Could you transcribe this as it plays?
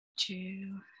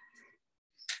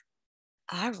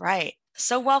All right.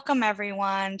 So welcome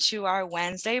everyone to our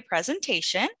Wednesday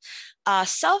presentation,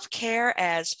 self-care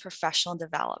as professional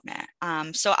development.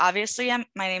 So obviously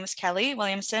my name is Kelly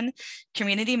Williamson,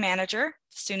 Community Manager,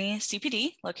 SUNY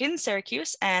CPD, located in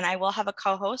Syracuse, and I will have a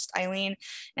co-host, Eileen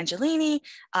Angelini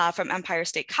from Empire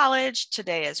State College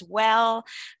today as well.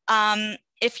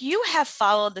 If you have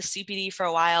followed the CPD for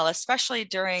a while, especially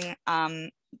during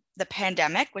the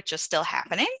pandemic, which is still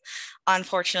happening.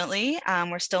 Unfortunately,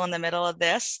 we're still in the middle of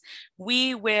this.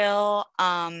 We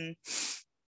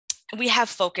have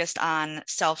focused on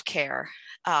self-care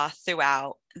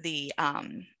throughout the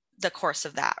course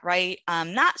of that, right?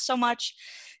 Not so much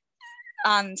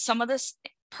on some of this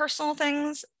personal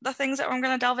things, the things that we're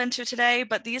going to delve into today,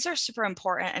 but these are super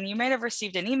important. And you might have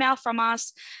received an email from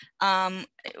us that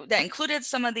included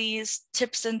some of these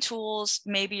tips and tools,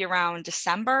 maybe around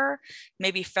December,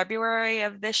 maybe February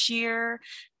of this year.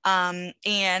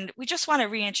 And we just want to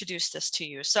reintroduce this to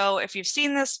you. So if you've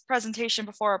seen this presentation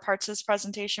before or parts of this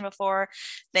presentation before,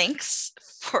 thanks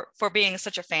for being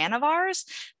such a fan of ours.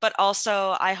 But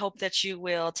also, I hope that you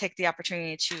will take the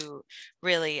opportunity to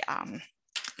really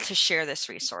to share this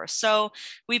resource. So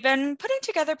we've been putting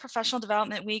together professional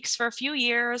development weeks for a few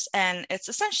years, and it's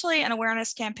essentially an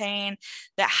awareness campaign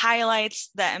that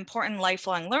highlights the important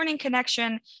lifelong learning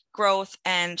connection, growth,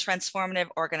 and transformative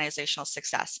organizational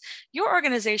success. Your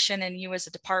organization and you as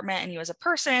a department and you as a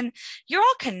person, you're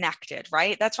all connected,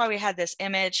 right? That's why we had this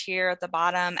image here at the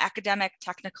bottom: academic,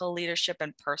 technical, leadership,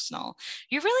 and personal.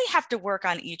 You really have to work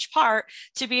on each part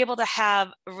to be able to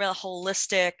have a real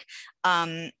holistic,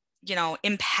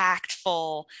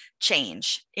 impactful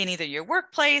change in either your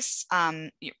workplace, a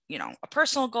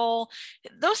personal goal.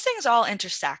 Those things all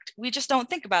intersect. We just don't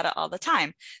think about it all the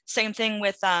time. Same thing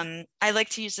with, I like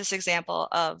to use this example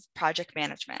of project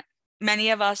management. Many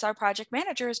of us are project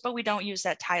managers, but we don't use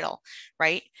that title,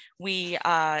 right? We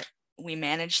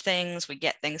manage things, we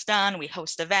get things done, we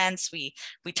host events, we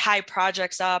tie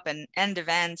projects up and end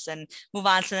events and move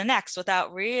on to the next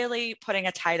without really putting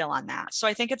a title on that. So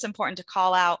I think it's important to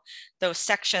call out those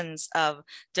sections of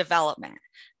development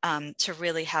to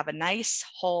really have a nice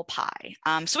whole pie.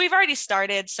 So we've already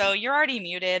started, so you're already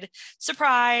muted.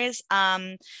 Surprise.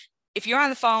 If you're on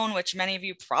the phone, which many of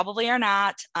you probably are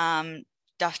not,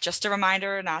 just a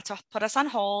reminder not to put us on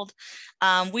hold.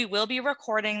 We will be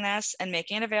recording this and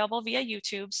making it available via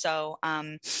YouTube. So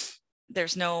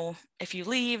if you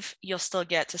leave, you'll still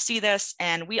get to see this.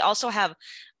 And we also have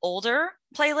older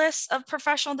playlists of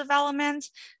professional development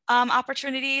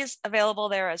opportunities available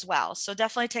there as well. So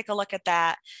definitely take a look at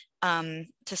that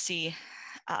to see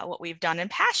what we've done in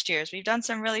past years. We've done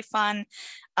some really fun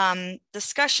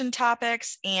discussion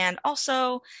topics, and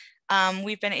also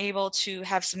we've been able to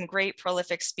have some great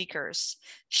prolific speakers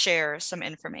share some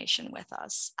information with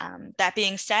us. That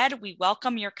being said, we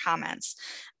welcome your comments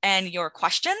and your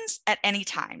questions at any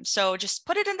time. So just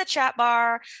put it in the chat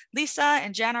bar. Lisa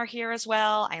and Jen are here as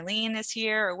well. Eileen is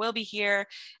here or will be here,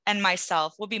 and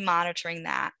myself will be monitoring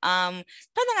that.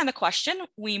 Depending on the question,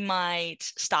 we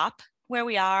might stop where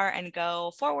we are and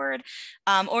go forward,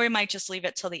 or we might just leave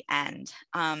it till the end.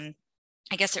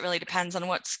 I guess it really depends on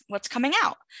what's coming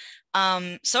out.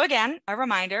 So again, a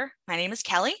reminder, my name is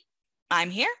Kelly. I'm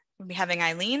here. We'll be having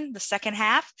Eileen, the second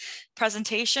half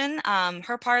presentation.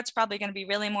 Her part's probably going to be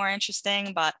really more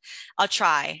interesting, but I'll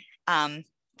try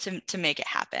to make it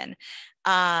happen.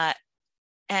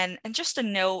 And just a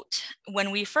note,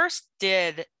 when we first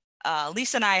did,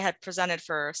 Lisa and I had presented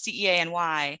for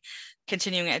CEA-NY,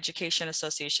 Continuing Education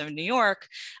Association of New York.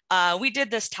 We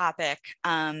did this topic.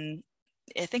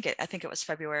 I think it was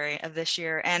February of this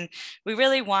year, and we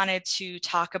really wanted to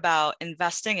talk about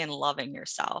investing in loving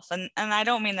yourself, and I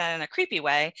don't mean that in a creepy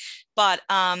way, but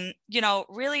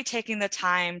really taking the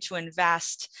time to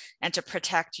invest and to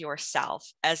protect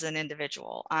yourself as an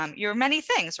individual. You're many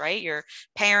things, right? Your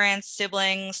parents,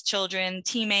 siblings, children,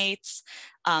 teammates,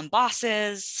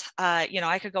 bosses.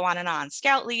 I could go on and on.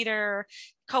 Scout leader,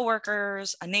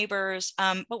 coworkers, neighbors,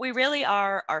 but we really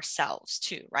are ourselves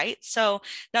too, right? So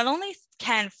not only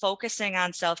can focusing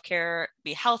on self-care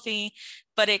be healthy,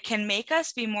 but it can make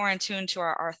us be more in tune to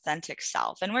our authentic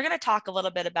self. And we're going to talk a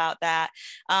little bit about that.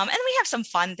 And we have some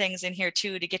fun things in here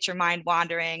too to get your mind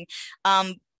wandering.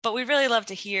 But we'd really love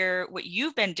to hear what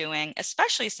you've been doing,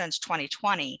 especially since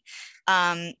 2020,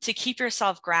 to keep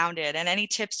yourself grounded. And any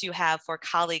tips you have for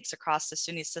colleagues across the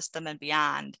SUNY system and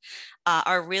beyond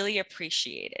are really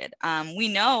appreciated. We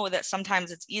know that sometimes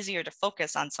it's easier to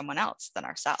focus on someone else than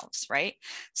ourselves, right?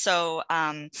 So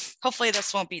hopefully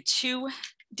this won't be too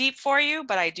deep for you,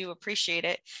 but I do appreciate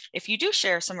it if you do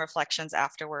share some reflections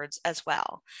afterwards as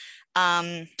well.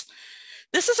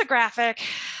 This is a graphic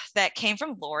that came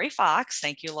from Lori Fox.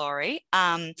 Thank you, Lori.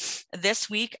 This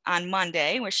week on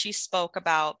Monday, where she spoke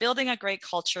about building a great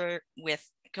culture with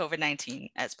COVID-19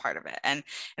 as part of it, and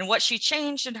what she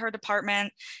changed in her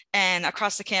department and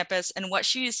across the campus, and what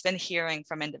she's been hearing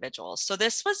from individuals. So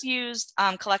this was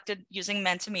collected using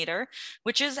Mentimeter,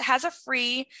 which has a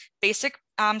free basic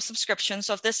subscription.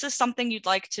 So if this is something you'd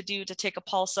like to do to take a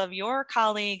pulse of your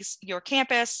colleagues, your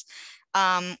campus,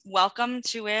 welcome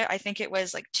to it. I think it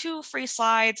was like 2 free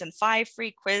slides and 5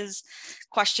 free quiz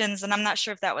questions. And I'm not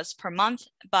sure if that was per month,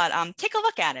 but take a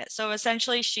look at it. So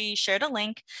essentially she shared a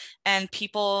link and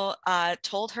people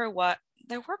told her what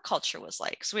their work culture was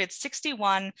like. So we had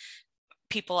 61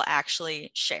 people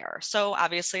actually share. So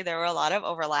obviously there were a lot of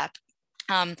overlap.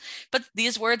 But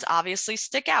these words obviously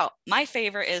stick out. My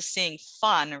favorite is seeing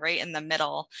fun right in the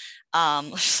middle.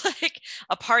 It's like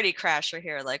a party crasher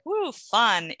here, like, woo,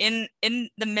 fun in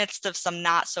the midst of some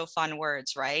not so fun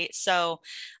words, right? So,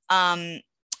 I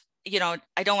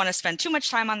don't want to spend too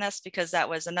much time on this because that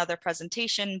was another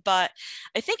presentation, but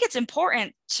I think it's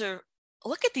important to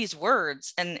look at these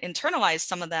words and internalize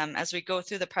some of them as we go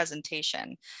through the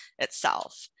presentation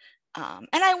itself. And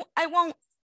I won't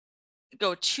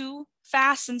go too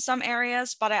fast in some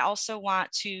areas, but I also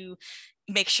want to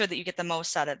make sure that you get the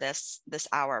most out of this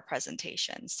hour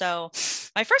presentation. So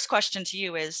my first question to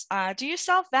you is, do you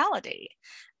self-validate?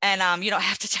 And you don't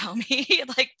have to tell me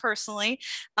like personally,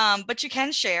 but you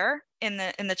can share in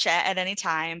the chat at any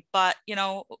time. But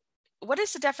what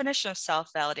is the definition of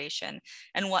self-validation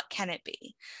and what can it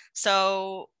be?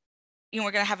 So we're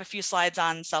going to have a few slides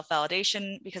on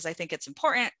self-validation because I think it's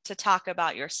important to talk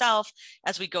about yourself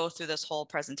as we go through this whole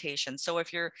presentation. So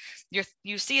if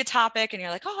you see a topic and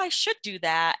you're like, oh, I should do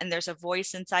that, and there's a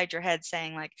voice inside your head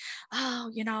saying like,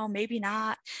 oh, maybe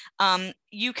not,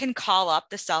 you can call up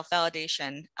the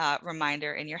self-validation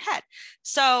reminder in your head.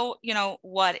 So,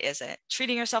 what is it?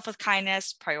 Treating yourself with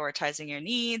kindness, prioritizing your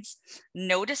needs,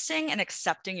 noticing and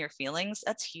accepting your feelings.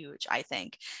 That's huge, I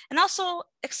think. And also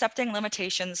accepting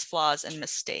limitations, flaws, and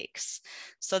mistakes.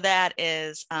 So that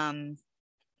is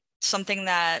something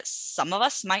that some of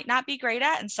us might not be great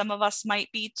at and some of us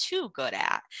might be too good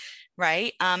at,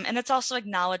 right? And it's also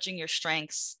acknowledging your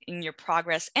strengths in your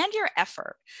progress and your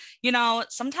effort.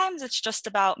 Sometimes it's just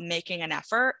about making an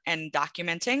effort and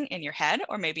documenting in your head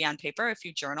or maybe on paper if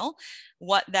you journal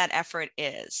what that effort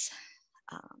is.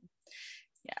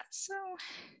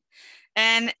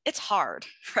 And it's hard,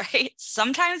 right?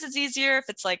 Sometimes it's easier if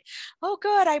it's like, oh,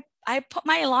 good, I put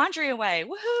my laundry away.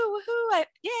 Woohoo, woohoo,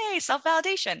 yay,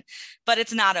 self-validation. But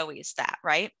it's not always that,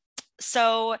 right?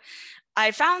 So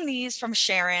I found these from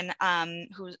Sharon,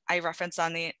 who I referenced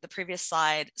on the previous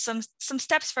slide, some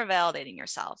steps for validating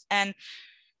yourself. And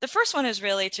the first one is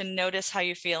really to notice how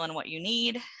you feel and what you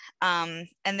need. And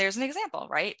there's an example,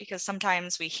 right? Because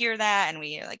sometimes we hear that and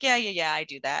we're like, yeah, I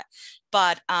do that.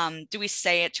 But do we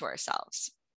say it to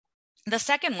ourselves? The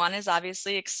second one is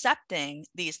obviously accepting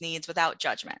these needs without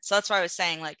judgment. So that's why I was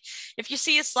saying, like, if you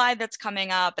see a slide that's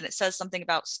coming up and it says something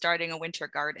about starting a winter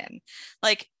garden,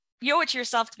 like, you owe it to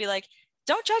yourself to be like,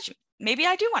 don't judge me. Maybe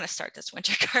I do want to start this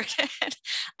winter garden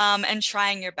and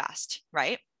trying your best,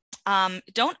 right?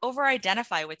 Don't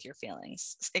over-identify with your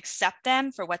feelings. Accept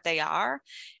them for what they are.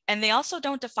 And they also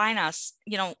don't define us.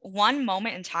 One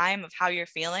moment in time of how you're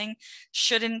feeling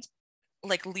shouldn't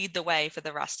like lead the way for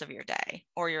the rest of your day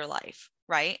or your life,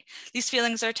 right? These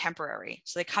feelings are temporary.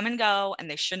 So they come and go and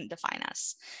they shouldn't define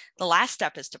us. The last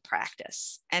step is to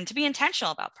practice and to be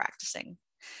intentional about practicing.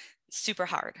 It's super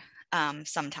hard.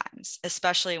 Sometimes,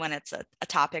 especially when it's a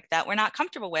topic that we're not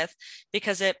comfortable with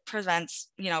because it presents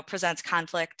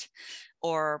conflict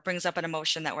or brings up an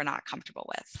emotion that we're not comfortable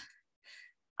with.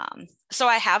 So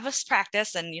I have this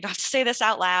practice, and you don't have to say this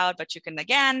out loud, but you can,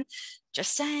 again,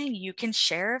 just saying, you can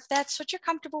share if that's what you're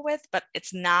comfortable with, but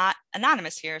it's not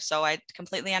anonymous here. So I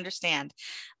completely understand.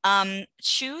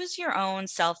 Choose your own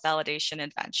self-validation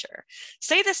adventure.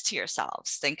 Say this to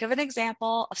yourselves. Think of an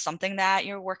example of something that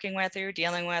you're working with or you're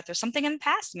dealing with or something in the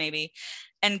past maybe,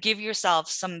 and give yourself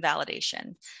some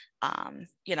validation.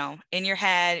 In your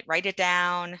head, write it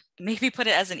down, maybe put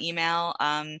it as an email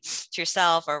to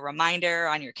yourself or a reminder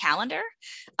on your calendar,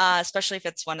 especially if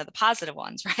it's one of the positive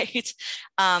ones, right?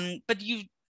 But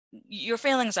your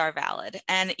feelings are valid.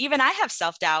 And even I have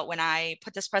self-doubt when I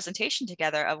put this presentation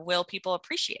together of will people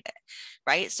appreciate it,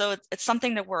 right? So it's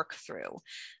something to work through,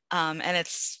 and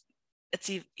it's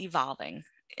evolving.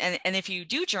 And if you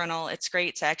do journal, it's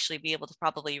great to actually be able to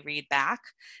probably read back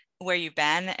where you've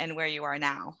been and where you are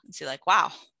now and see like, wow,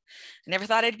 I never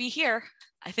thought I'd be here.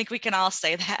 I think we can all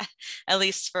say that, at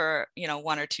least for,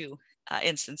 one or two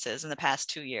instances in the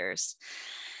past 2 years.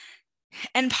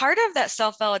 And part of that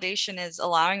self-validation is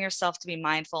allowing yourself to be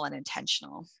mindful and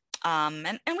intentional.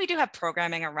 And we do have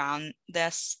programming around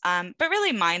this, but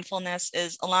really mindfulness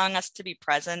is allowing us to be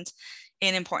present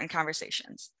in important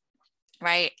conversations,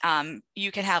 right?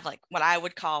 You can have like what I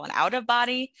would call an out of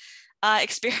body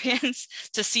experience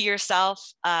to see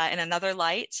yourself in another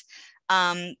light.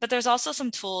 But there's also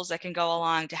some tools that can go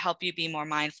along to help you be more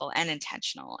mindful and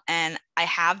intentional. And I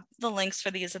have the links for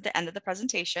these at the end of the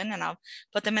presentation, and I'll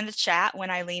put them in the chat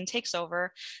when Eileen takes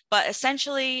over. But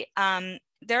essentially,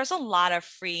 there's a lot of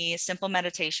free simple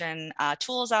meditation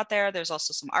tools out there. There's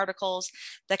also some articles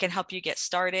that can help you get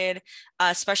started,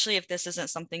 especially if this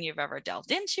isn't something you've ever delved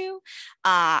into.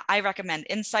 I recommend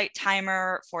Insight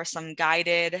Timer for some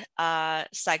guided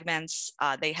segments.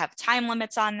 They have time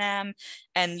limits on them,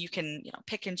 and you can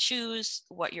pick and choose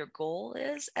what your goal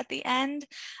is at the end.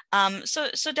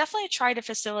 So definitely try to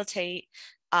facilitate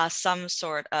some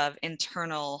sort of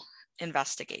internal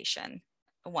investigation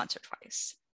once or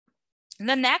twice. And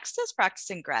the next is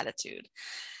practicing gratitude.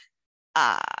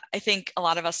 I think a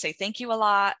lot of us say thank you a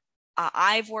lot.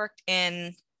 I've worked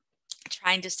in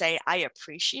trying to say, I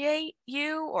appreciate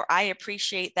you, or I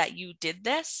appreciate that you did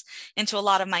this into a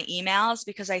lot of my emails,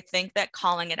 because I think that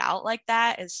calling it out like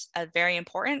that is very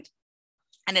important.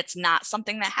 And it's not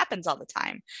something that happens all the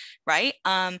time, right?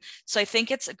 So I think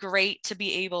it's great to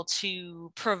be able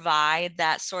to provide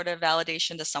that sort of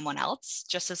validation to someone else,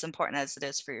 just as important as it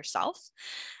is for yourself.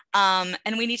 And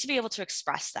we need to be able to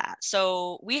express that.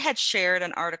 So we had shared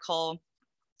an article,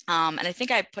 and I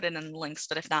think I put it in the links,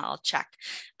 but if not, I'll check,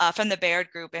 from the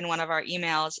Baird group in one of our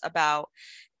emails about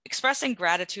expressing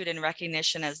gratitude and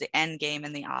recognition as the end game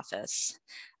in the office.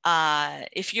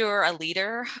 If you're a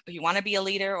leader, you want to be a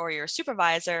leader, or you're a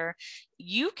supervisor,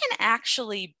 you can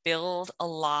actually build a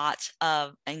lot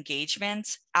of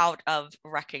engagement out of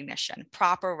recognition,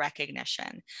 proper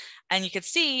recognition. And you can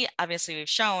see, obviously we've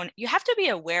shown, you have to be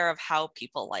aware of how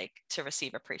people like to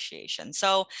receive appreciation.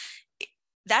 So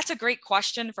that's a great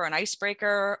question for an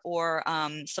icebreaker or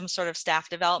some sort of staff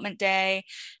development day.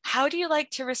 How do you like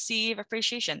to receive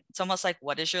appreciation? It's almost like,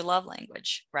 what is your love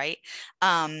language, right?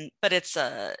 But it's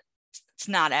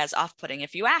not as off-putting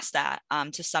if you ask that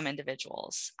to some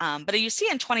individuals. But you see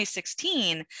in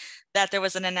 2016 that there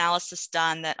was an analysis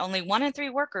done that only 1 in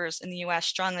 3 workers in the US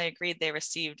strongly agreed they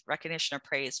received recognition or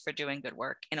praise for doing good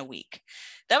work in a week.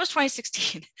 That was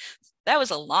 2016. That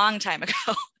was a long time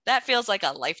ago. That feels like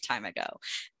a lifetime ago.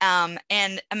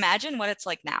 And imagine what it's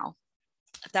like now.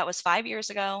 If that was 5 years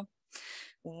ago,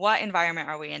 what environment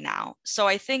are we in now? So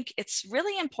I think it's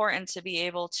really important to be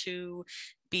able to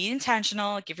be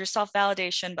intentional, give yourself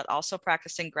validation, but also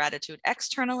practicing gratitude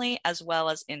externally as well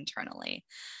as internally.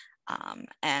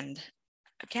 And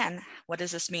again, what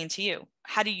does this mean to you?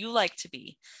 How do you like to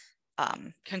be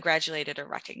congratulated or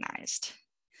recognized?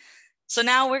 So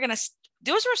now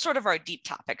those were sort of our deep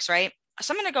topics, right?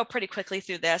 So I'm going to go pretty quickly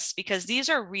through this, because these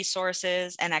are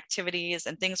resources and activities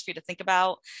and things for you to think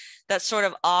about that sort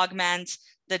of augment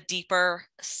the deeper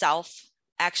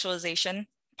self-actualization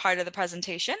part of the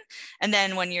presentation. And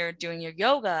then when you're doing your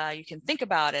yoga, you can think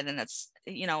about it, and it's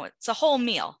a whole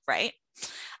meal, right?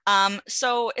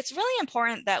 So it's really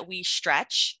important that we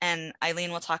stretch, and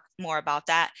Eileen will talk more about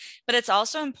that, but it's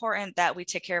also important that we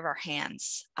take care of our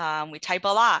hands. We type a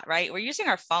lot, right? We're using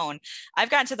our phone. I've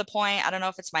gotten to the point, I don't know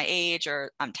if it's my age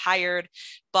or I'm tired,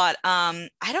 but I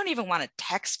don't even want to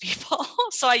text people.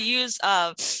 So I use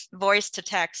voice to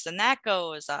text, and that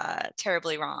goes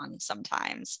terribly wrong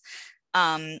sometimes.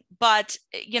 But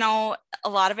a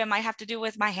lot of it might have to do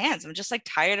with my hands. I'm just like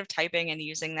tired of typing and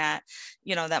using that,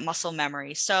 that muscle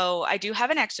memory. So I do have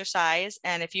an exercise,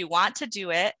 and if you want to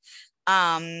do it,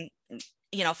 follow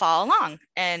along.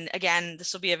 And again,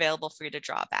 this will be available for you to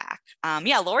draw back.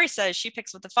 Yeah, Lori says she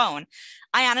picks with the phone.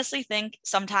 I honestly think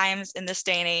sometimes in this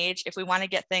day and age, if we want to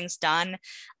get things done,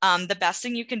 the best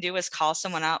thing you can do is call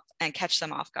someone up and catch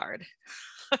them off guard.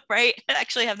 Right?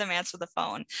 Actually have them answer the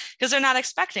phone, because they're not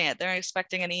expecting it. They're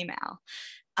expecting an email.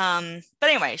 But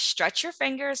anyway, stretch your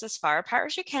fingers as far apart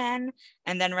as you can,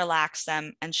 and then relax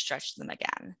them and stretch them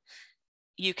again.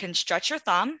 You can stretch your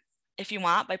thumb if you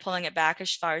want by pulling it back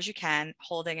as far as you can,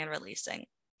 holding and releasing.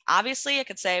 Obviously, I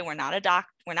could say we're not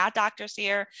doctors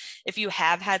here. If you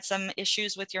have had some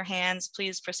issues with your hands,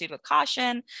 please proceed with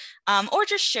caution, or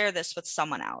just share this with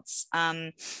someone else.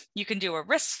 You can do a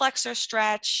wrist flexor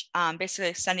stretch,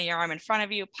 basically extending your arm in front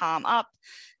of you, palm up,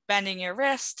 bending your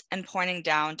wrist and pointing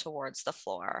down towards the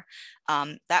floor.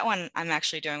 That one I'm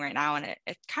actually doing right now, and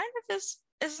it kind of is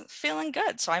feeling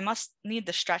good. So I must need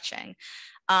the stretching.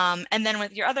 And then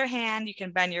with your other hand, you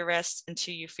can bend your wrist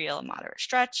until you feel a moderate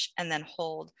stretch, and then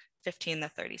hold 15 to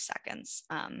 30 seconds.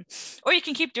 Or you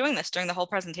can keep doing this during the whole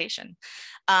presentation.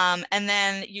 And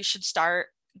then you should start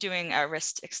doing a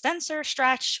wrist extensor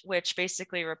stretch, which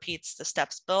basically repeats the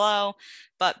steps below,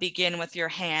 but begin with your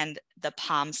hand, the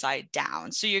palm side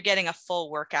down. So you're getting a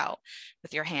full workout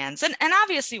with your hands. And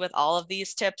obviously with all of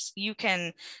these tips, you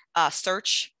can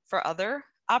search for other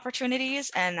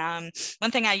opportunities. And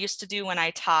one thing I used to do when I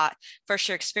taught first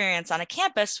year experience on a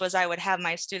campus was I would have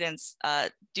my students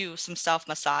do some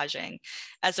self-massaging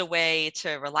as a way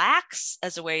to relax,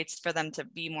 as a way for them to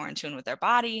be more in tune with their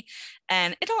body.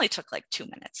 And it only took like 2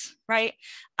 minutes, right?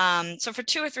 So for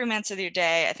 2 or 3 minutes of your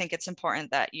day, I think it's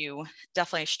important that you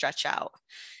definitely stretch out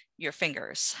your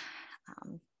fingers.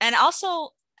 And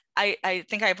also, I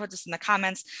think I put this in the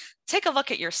comments, take a look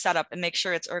at your setup and make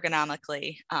sure it's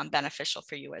ergonomically beneficial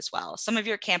for you as well. Some of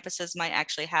your campuses might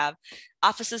actually have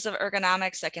offices of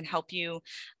ergonomics that can help you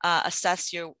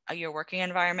assess your working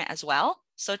environment as well.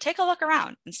 So take a look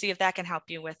around and see if that can help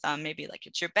you with maybe like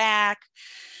it's your back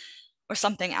or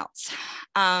something else.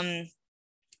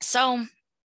 So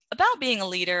about being a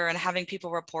leader and having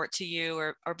people report to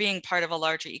you or being part of a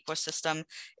larger ecosystem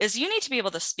is you need to be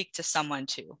able to speak to someone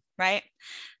too, right?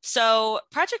 So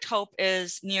Project Hope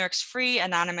is New York's free,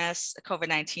 anonymous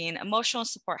COVID-19 emotional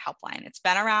support helpline. It's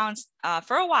been around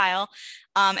for a while,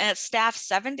 and it's staffed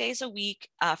 7 days a week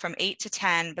from 8 to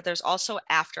 10, but there's also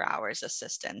after hours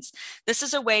assistance. This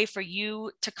is a way for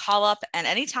you to call up at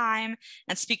any time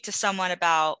and speak to someone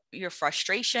about your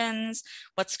frustrations,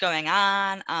 what's going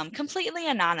on, completely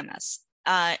anonymous.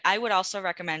 I would also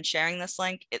recommend sharing this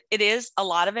link. A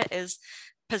lot of it is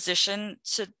position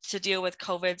to deal with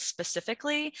COVID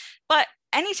specifically, but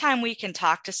anytime we can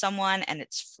talk to someone and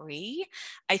it's free,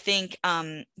 I think,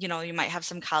 you might have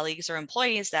some colleagues or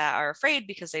employees that are afraid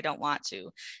because they don't want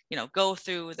to, go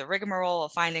through the rigmarole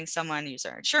of finding someone, use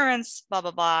their insurance, blah,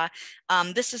 blah, blah.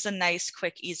 This is a nice,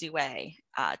 quick, easy way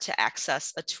to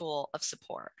access a tool of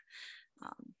support.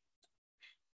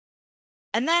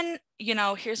 And then,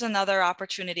 here's another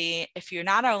opportunity. If you're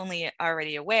not only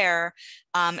already aware,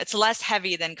 it's less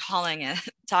heavy than calling and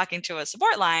talking to a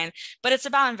support line, but it's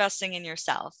about investing in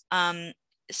yourself.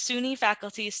 SUNY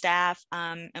faculty, staff,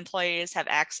 employees have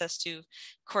access to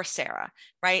Coursera,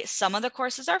 right? Some of the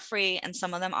courses are free and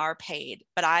some of them are paid,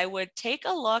 but I would take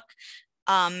a look.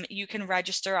 You can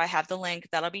register. I have the link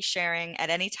that I'll be sharing at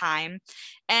any time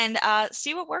and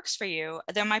see what works for you.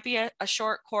 There might be a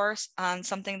short course on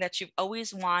something that you've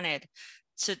always wanted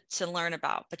to learn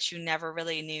about, but you never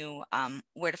really knew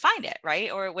where to find it,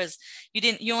 right? Or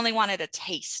you only wanted a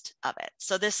taste of it.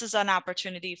 So this is an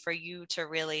opportunity for you to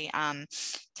really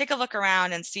take a look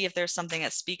around and see if there's something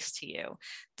that speaks to you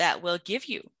that will give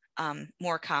you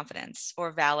more confidence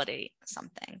or validate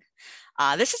something.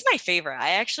 This is my favorite.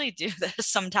 I actually do this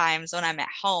sometimes when I'm at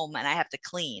home and I have to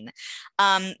clean.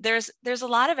 There's a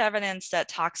lot of evidence that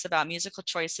talks about musical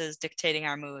choices dictating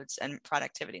our moods and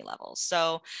productivity levels.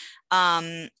 So,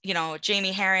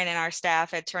 Jamie Herron and our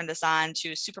staff had turned us on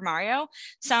to Super Mario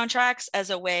soundtracks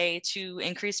as a way to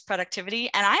increase productivity.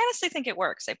 And I honestly think it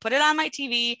works. I put it on my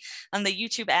TV on the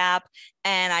YouTube app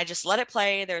and I just let it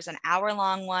play. There's an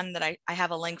hour-long one that I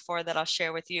have a link for that I'll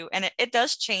share with you. And it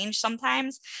does change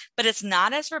sometimes, but it's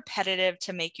not as repetitive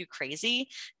to make you crazy,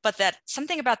 but that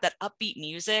something about that upbeat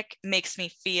music makes me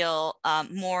feel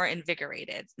more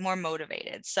invigorated, more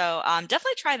motivated. So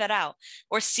definitely try that out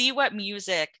or see what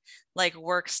music like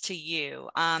works to you.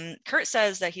 Kurt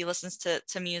says that he listens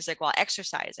to music while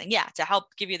exercising. Yeah, to help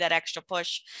give you that extra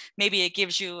push. Maybe it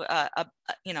gives you a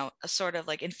sort of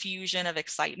like infusion of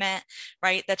excitement,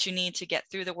 right? That you need to get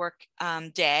through the work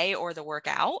day or the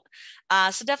workout.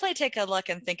 So definitely take a look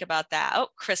and think about that. Oh,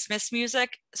 Christmas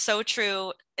music, so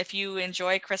true. If you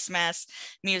enjoy Christmas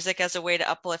music as a way to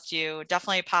uplift you,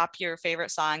 definitely pop your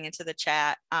favorite song into the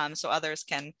chat so others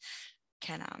can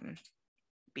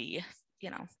be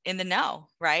in the know,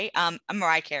 right?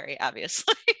 Mariah Carey,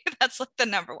 obviously. That's like the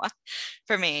number one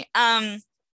for me.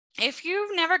 If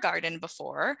you've never gardened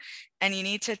before and you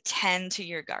need to tend to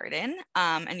your garden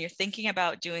and you're thinking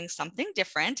about doing something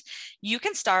different, you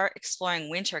can start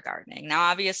exploring winter gardening. Now,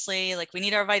 obviously, like we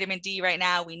need our vitamin D right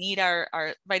now. We need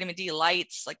our vitamin D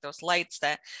lights, like those lights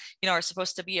that, are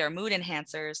supposed to be our mood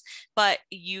enhancers, but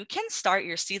you can start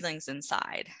your seedlings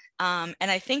inside. And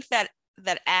I think that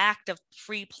act of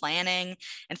pre-planning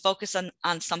and focus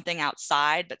on something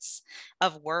outside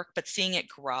of work, but seeing it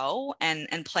grow and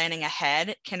planning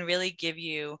ahead can really give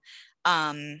you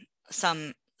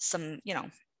some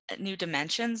new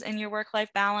dimensions in your work-life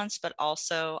balance, but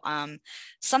also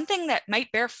something that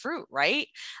might bear fruit, right?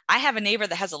 I have a neighbor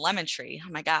that has a lemon tree.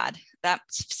 Oh my God, that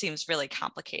seems really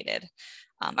complicated.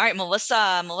 All right,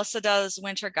 Melissa. Melissa does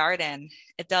winter garden.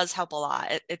 It does help a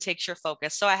lot. It takes your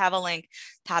focus. So I have a link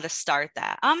to how to start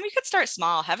that. You could start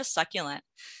small, have a succulent.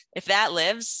 If that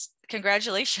lives,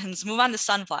 congratulations. Move on to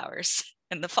sunflowers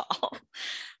in the fall.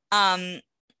 Um,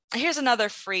 Here's another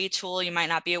free tool you might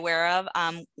not be aware of.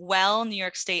 New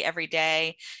York State Every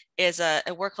Day is a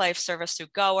work-life service through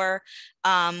Goer,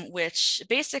 which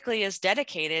basically is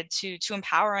dedicated to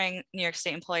empowering New York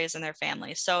State employees and their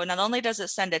families. So not only does it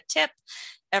send a tip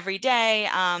every day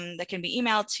that can be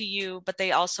emailed to you, but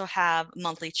they also have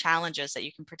monthly challenges that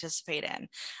you can participate in.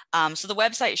 So the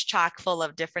website is chock full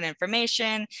of different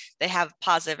information. They have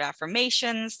positive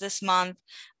affirmations this month.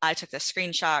 I took the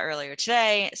screenshot earlier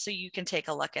today, so you can take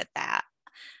a look at that.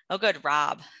 Oh, good,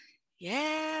 Rob.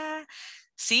 Yeah.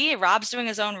 See, Rob's doing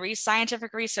his own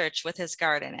scientific research with his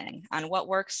gardening on what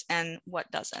works and what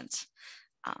doesn't.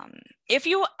 If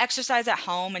you exercise at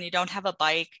home and you don't have a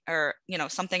bike or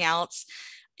something else,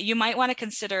 you might want to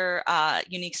consider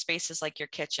unique spaces like your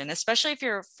kitchen, especially if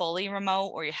you're fully remote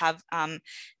or you have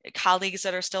colleagues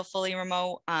that are still fully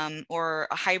remote or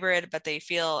a hybrid, but they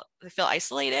feel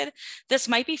isolated. This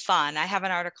might be fun. I have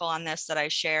an article on this that I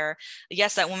share.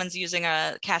 Yes, that woman's using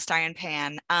a cast iron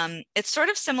pan. It's sort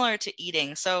of similar to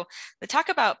eating. So they talk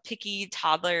about picky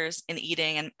toddlers in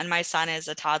eating, and my son is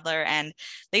a toddler, and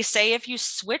they say if you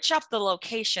switch up the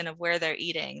location of where they're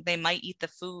eating, they might eat the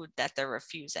food that they're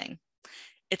refusing.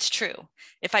 It's true.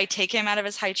 If I take him out of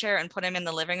his high chair and put him in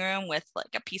the living room with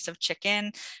like a piece of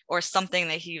chicken or something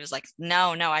that he was like,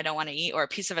 no, I don't want to eat, or a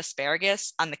piece of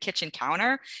asparagus on the kitchen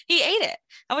counter, he ate it.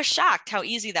 I was shocked how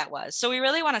easy that was. So we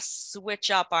really want to switch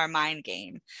up our mind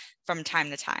game from time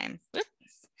to time. Oop.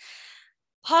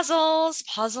 Puzzles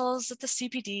at the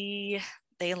CPD.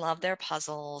 They love their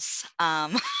puzzles.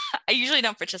 I usually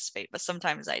don't participate, but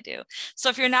sometimes I do. So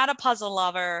if you're not a puzzle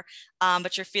lover,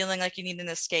 but you're feeling like you need an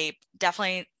escape,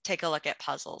 definitely take a look at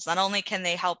puzzles. Not only can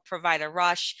they help provide a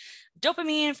rush of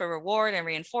dopamine for reward and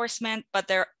reinforcement, but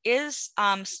there is,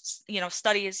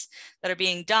 studies that are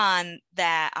being done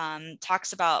that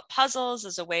talks about puzzles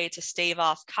as a way to stave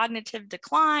off cognitive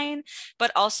decline,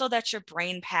 but also that your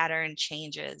brain pattern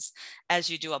changes as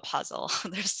you do a puzzle.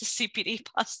 There's the CPD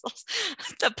puzzles.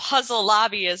 The puzzle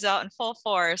lobby is out in full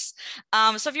force.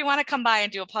 So if you want to come by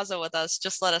and do a puzzle with us,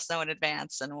 just let us know in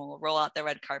advance and we'll roll out the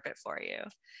red carpet for you.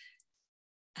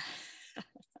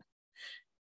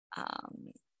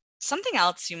 Something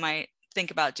else you might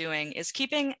think about doing is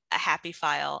keeping a happy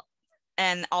file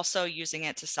and also using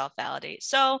it to self-validate.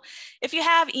 So if you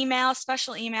have emails,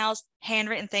 special emails,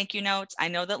 handwritten thank you notes, I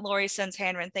know that Lori sends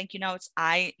handwritten thank you notes.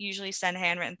 I usually send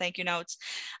handwritten thank you notes.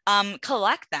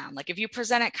 Collect them. Like if you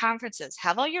present at conferences,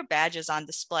 have all your badges on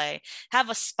display.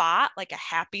 Have a spot, like a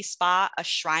happy spot, a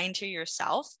shrine to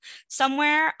yourself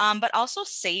somewhere, but also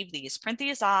save these, print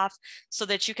these off so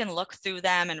that you can look through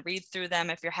them and read through them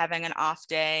if you're having an off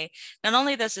day. Not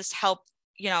only does this help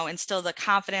instill the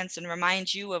confidence and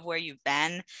remind you of where you've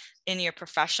been in your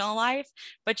professional life,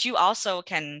 but you also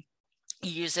can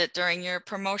use it during your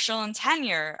promotional and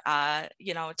tenure,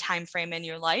 time frame in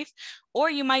your life,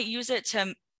 or you might use it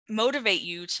to motivate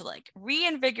you to like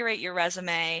reinvigorate your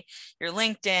resume, your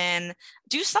LinkedIn,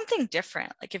 do something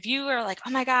different. Like if you are like,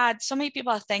 oh my God, so many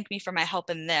people have thanked me for my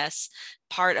help in this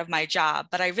part of my job,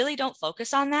 but I really don't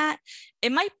focus on that,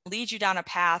 it might lead you down a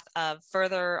path of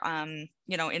further,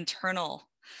 internal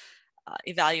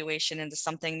evaluation into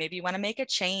something. Maybe you want to make a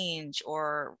change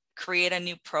or create a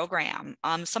new program.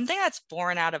 Something that's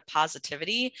born out of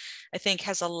positivity, I think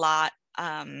has a lot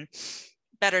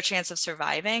better chance of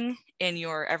surviving in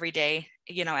your everyday,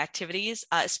 activities,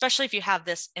 especially if you have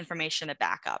this information to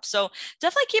back up. So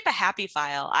definitely keep a happy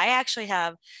file. I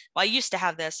used to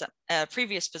have this a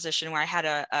previous position where I had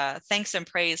a thanks and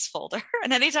praise folder.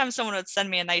 And anytime someone would send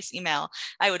me a nice email,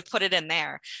 I would put it in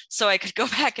there so I could go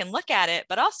back and look at it.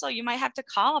 But also you might have to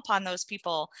call upon those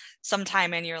people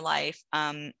sometime in your life,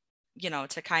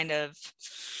 to kind of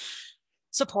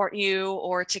support you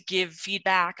or to give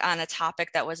feedback on a topic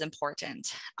that was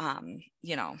important.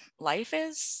 Life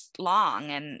is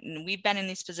long and we've been in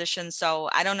these positions. So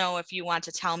I don't know if you want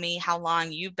to tell me how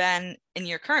long you've been in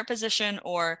your current position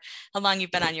or how long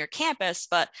you've been on your campus,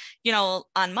 but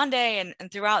on Monday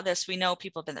and throughout this, we know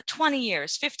people have been there 20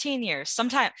 years, 15 years.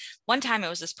 One time it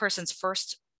was this person's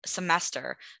first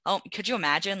semester. Oh, could you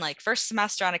imagine, like first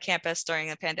semester on a campus during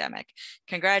the pandemic?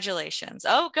 Congratulations.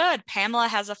 Oh, good. Pamela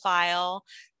has a file.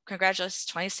 Congratulations,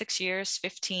 26 years,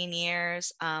 15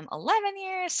 years, 11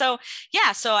 years. So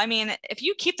yeah, I mean, if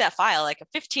you keep that file, like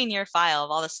a 15-year file of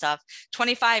all this stuff,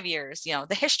 25 years, the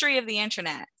history of the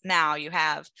internet now you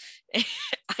have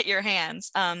at your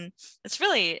hands. It's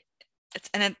really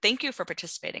and then thank you for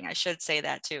participating. I should say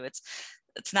that too.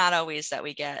 It's not always that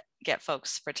we get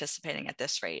folks participating at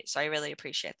this rate. So I really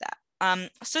appreciate that.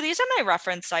 So these are my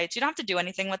reference sites. You don't have to do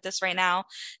anything with this right now,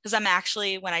 because I'm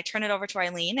actually, when I turn it over to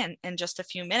Eileen in just a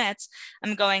few minutes,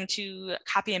 I'm going to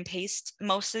copy and paste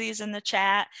most of these in the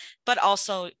chat, but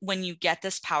also when you get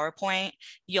this PowerPoint,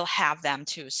 you'll have them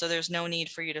too. So there's no need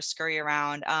for you to scurry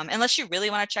around unless you really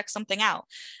want to check something out.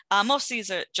 Most of these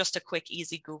are just a quick,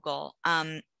 easy Google.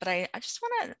 But I just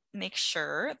want to make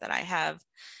sure that I have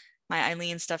my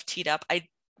Eileen stuff teed up. I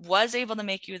was able to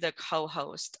make you the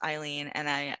co-host, Eileen,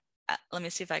 and let me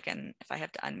see if I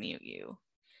have to unmute you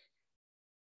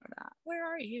or not. Where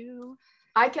are you?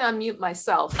 I can unmute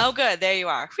myself. Oh, good. There you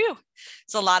are. Phew.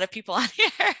 It's a lot of people on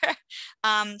here.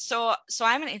 So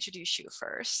I'm going to introduce you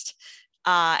first,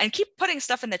 and keep putting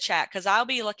stuff in the chat, because I'll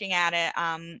be looking at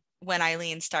it when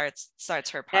Eileen starts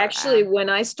her part. Actually, when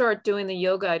I start doing the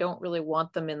yoga, I don't really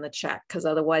want them in the chat, because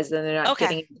otherwise then they're not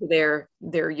getting into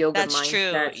their yoga mindset. That's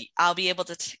true. I'll be able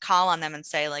to call on them and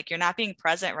say, like, you're not being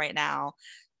present right now,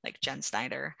 like Jen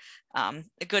Snyder. A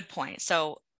good point.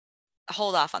 So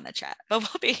hold off on the chat, but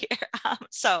we'll be here.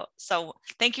 So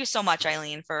thank you so much,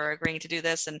 Eileen, for agreeing to do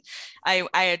this. And I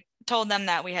had told them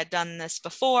that we had done this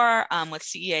before with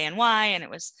CEA-NY, and it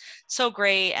was so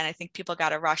great. And I think people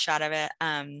got a rush out of it.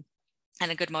 And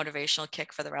a good motivational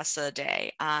kick for the rest of the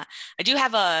day. I do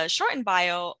have a shortened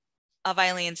bio of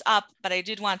Eileen's up, but I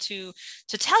did want to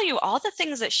tell you all the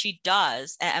things that she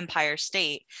does at Empire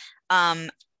State,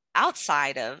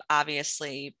 outside of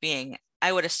obviously being,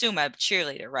 I would assume, a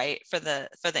cheerleader, right, for the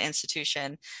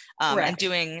institution, and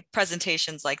doing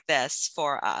presentations like this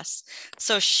for us.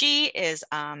 So she is,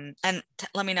 and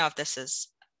let me know if this is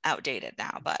outdated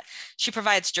now, but she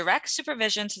provides direct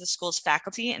supervision to the school's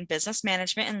faculty in business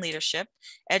management and leadership,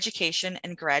 education,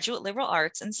 and graduate liberal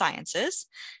arts and sciences.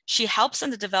 She helps in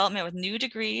the development with new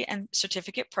degree and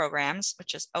certificate programs,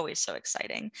 which is always so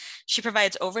exciting. She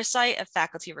provides oversight of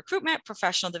faculty recruitment,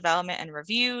 professional development, and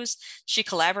reviews. She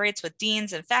collaborates with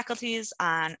deans and faculties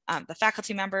on the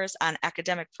faculty members on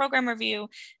academic program review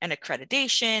and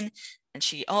accreditation. And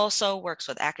she also works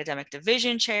with academic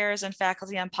division chairs and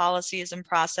faculty on policies and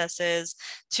processes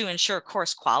to ensure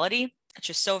course quality, which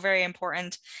is so very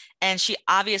important. And she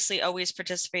obviously always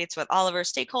participates with all of her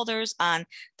stakeholders on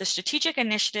the strategic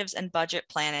initiatives and budget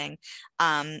planning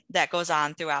that goes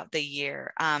on throughout the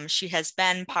year. She has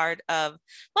been part of,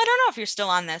 well, I don't know if you're still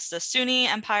on this, the SUNY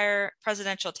Empire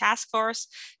Presidential Task Force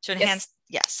to enhance.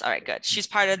 Yes. All right, good. She's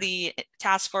part of the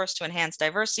task force to enhance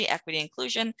diversity, equity,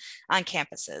 inclusion on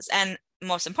campuses. And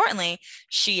most importantly,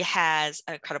 she has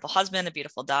an incredible husband, a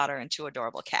beautiful daughter, and 2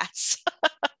 adorable cats.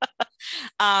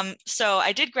 So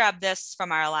I did grab this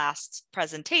from our last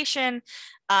presentation.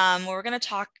 We're going to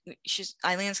talk,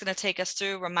 Eileen's going to take us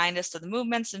through, remind us that the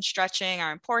movements and stretching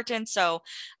are important. So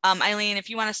Eileen, if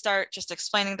you want to start just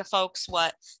explaining to folks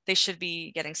what they should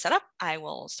be getting set up, I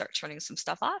will start turning some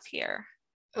stuff off here.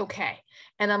 Okay.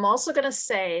 And I'm also going to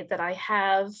say that I'm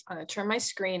going to turn my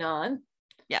screen on.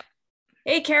 Yep.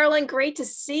 Hey, Carolyn, great to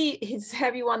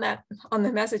have you on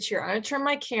the message here. I'm going to turn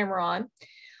my camera on.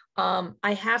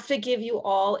 I have to give you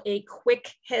all a quick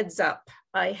heads up.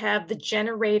 I have the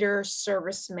generator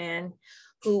serviceman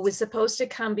who was supposed to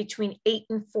come between 8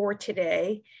 and 4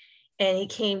 today. And he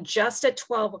came just at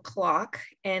 12 o'clock.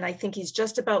 And I think he's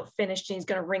just about finished and he's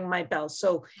going to ring my bell.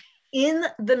 So in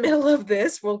the middle of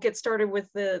this, we'll get started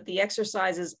with the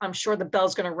exercises. I'm sure the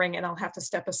bell's going to ring and I'll have to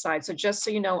step aside. So just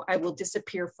so you know, I will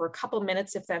disappear for a couple of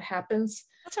minutes if that happens.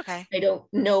 That's okay. I don't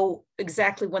know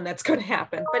exactly when that's going to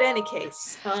happen, but in any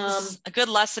case, a good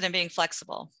lesson in being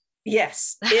flexible.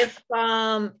 Yes, if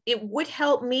it would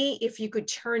help me if you could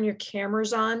turn your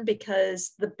cameras on,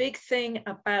 because the big thing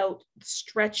about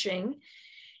stretching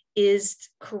is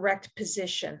correct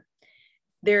position.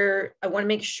 I want to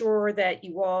make sure that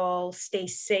you all stay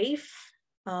safe.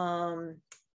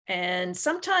 And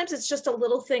sometimes it's just a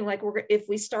little thing, like if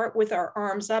we start with our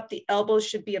arms up, the elbows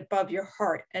should be above your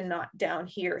heart and not down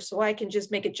here. So I can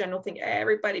just make a general thing,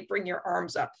 everybody bring your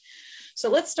arms up.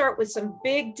 So let's start with some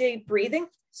big, deep breathing.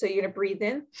 So you're going to breathe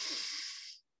in.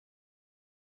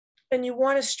 And you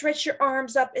want to stretch your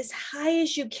arms up as high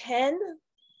as you can,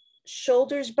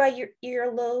 shoulders by your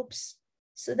earlobes.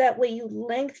 So that way you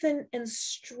lengthen and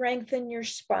strengthen your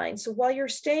spine. So while you're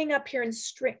staying up here and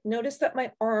notice that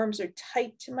my arms are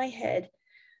tight to my head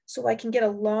so I can get a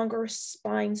longer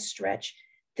spine stretch.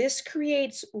 This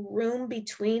creates room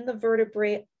between the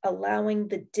vertebrae, allowing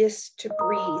the disc to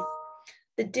breathe.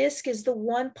 The disc is the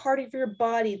one part of your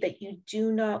body that you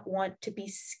do not want to be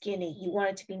skinny. You want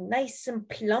it to be nice and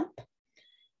plump.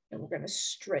 And we're going to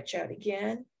stretch out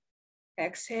again.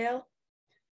 Exhale.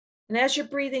 And as you're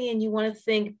breathing in, you want to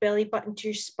think belly button to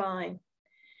your spine.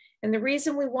 And the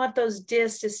reason we want those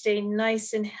discs to stay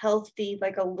nice and healthy,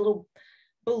 like a little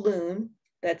balloon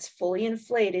that's fully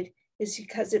inflated, is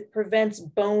because it prevents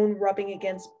bone rubbing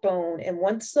against bone. And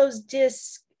once those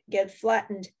discs get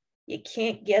flattened, you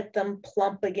can't get them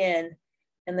plump again.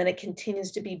 And then it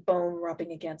continues to be bone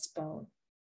rubbing against bone.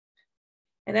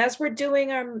 And as we're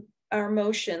doing our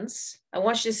motions, I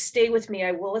want you to stay with me.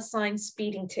 I will assign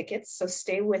speeding tickets, so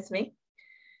stay with me.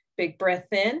 Big breath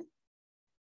in.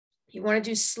 You want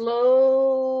to do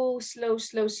slow, slow,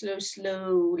 slow, slow,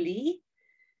 slowly,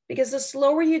 because the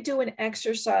slower you do an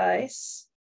exercise,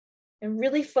 and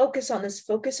really focus on this,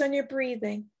 focus on your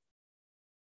breathing.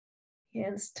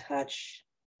 Hands touch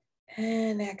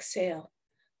and exhale.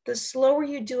 The slower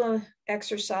you do an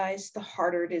exercise, the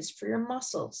harder it is for your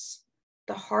muscles.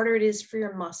 The harder it is for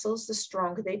your muscles, the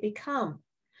stronger they become.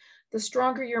 The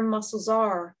stronger your muscles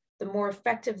are, the more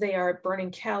effective they are at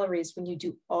burning calories when you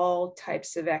do all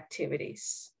types of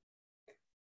activities.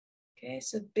 Okay,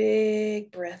 so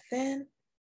big breath in.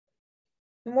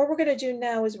 And what we're going to do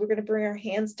now is we're going to bring our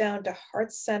hands down to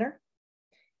heart center,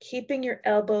 keeping your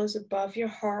elbows above your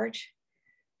heart.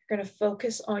 You're going to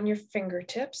focus on your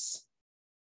fingertips.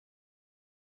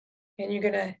 And you're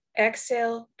going to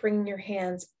exhale, bringing your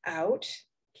hands out.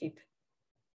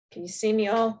 Can you see me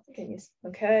all?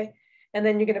 Okay. And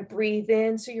then you're going to breathe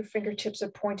in so your fingertips are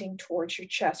pointing towards your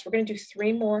chest. We're going to do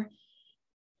 3 more.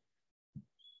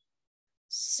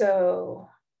 So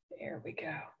there we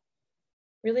go.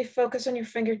 Really focus on your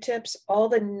fingertips, all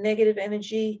the negative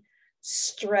energy,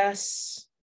 stress,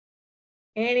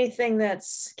 anything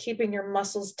that's keeping your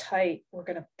muscles tight. We're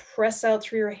going to press out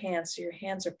through your hands so your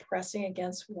hands are pressing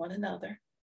against one another.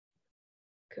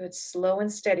 Good, slow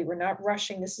and steady. We're not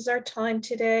rushing. This is our time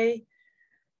today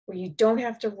where you don't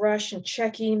have to rush and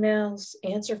check emails,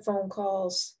 answer phone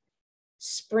calls,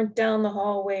 sprint down the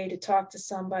hallway to talk to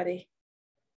somebody.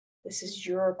 This is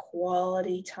your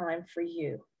quality time for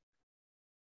you.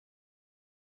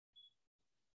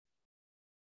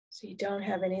 So you don't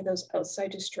have any of those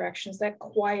outside distractions, that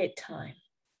quiet time.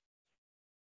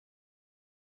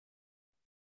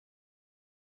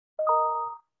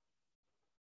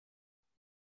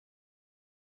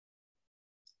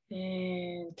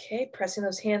 And okay, pressing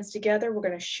those hands together, we're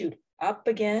going to shoot up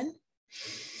again.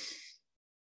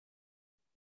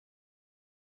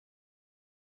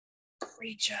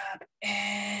 Great job.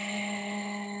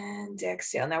 And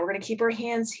exhale. Now we're going to keep our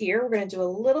hands here. We're going to do a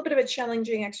little bit of a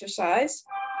challenging exercise.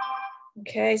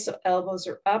 Okay, so elbows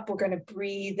are up. We're going to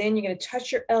breathe in. You're going to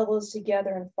touch your elbows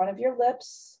together in front of your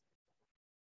lips.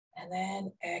 And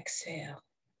then exhale.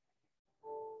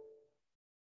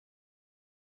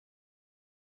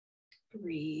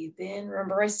 Breathe in.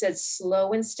 Remember I said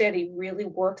slow and steady. Really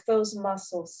work those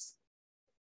muscles.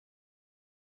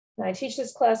 And I teach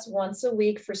this class once a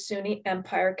week for SUNY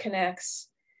Empire Connects.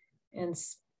 And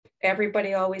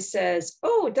everybody always says,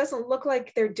 oh, it doesn't look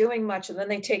like they're doing much. And then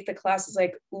they take the class, it's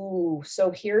like, ooh,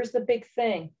 so here's the big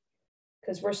thing.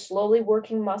 Because we're slowly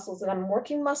working muscles, and I'm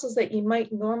working muscles that you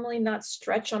might normally not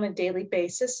stretch on a daily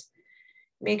basis.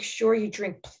 Make sure you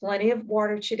drink plenty of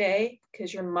water today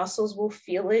because your muscles will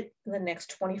feel it in the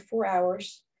next 24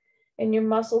 hours. And your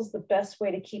muscles, the best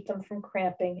way to keep them from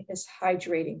cramping is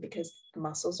hydrating because the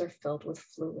muscles are filled with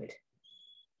fluid.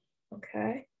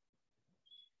 Okay.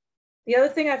 The other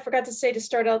thing I forgot to say to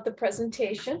start out the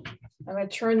presentation, I'm going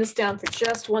to turn this down for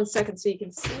just 1 second so you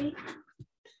can see.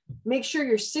 Make sure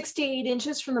you're 6 to 8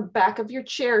 inches from the back of your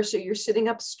chair so you're sitting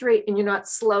up straight and you're not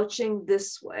slouching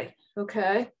this way.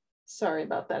 Okay. Sorry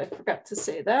about that. I forgot to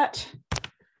say that.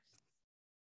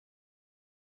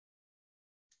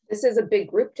 This is a big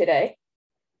group today.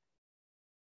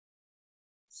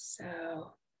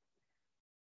 So,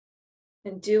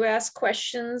 and do ask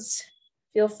questions.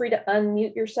 Feel free to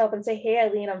unmute yourself and say, hey,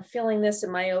 Eileen, I'm feeling this.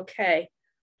 Am I okay?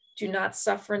 Do not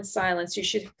suffer in silence. You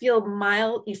should feel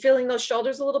mild. You feeling those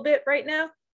shoulders a little bit right now?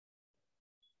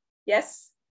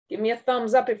 Yes? Give me a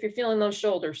thumbs up if you're feeling those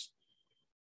shoulders.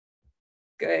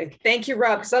 Good. Thank you,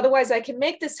 Rob, because otherwise I can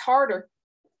make this harder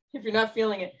if you're not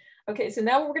feeling it. Okay, so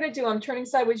now what we're going to do, I'm turning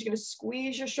sideways. You're going to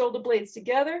squeeze your shoulder blades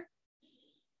together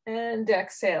and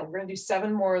exhale. We're going to do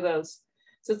 7 more of those.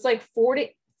 So it's like 4 to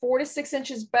 6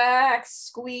 inches back,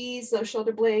 squeeze those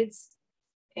shoulder blades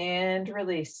and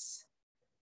release.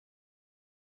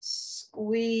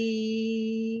 Squeeze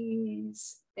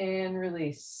and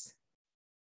release.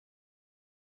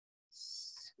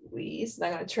 Squeeze. And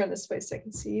I'm going to turn this way so I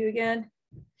can see you again.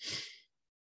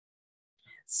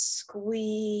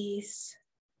 Squeeze.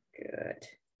 Good.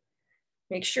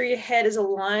 Make sure your head is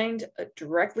aligned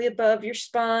directly above your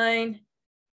spine.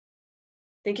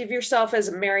 Think of yourself as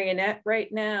a marionette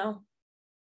right now.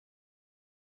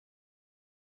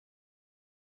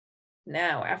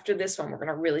 Now, after this one, we're going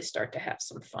to really start to have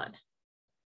some fun.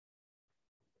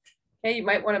 Okay, you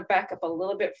might want to back up a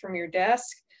little bit from your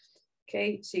desk.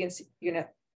 Okay, so you can see, you're going to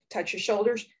touch your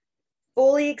shoulders,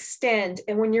 fully extend.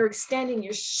 And when you're extending,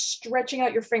 you're stretching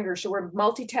out your fingers. So we're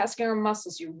multitasking our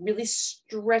muscles. You're really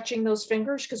stretching those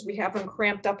fingers because we have them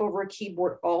cramped up over a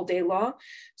keyboard all day long.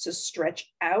 So stretch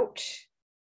out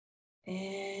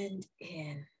and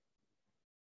in.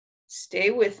 Stay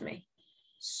with me.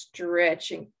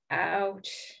 Stretching out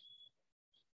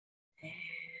and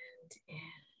in.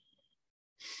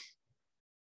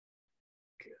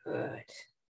 Good.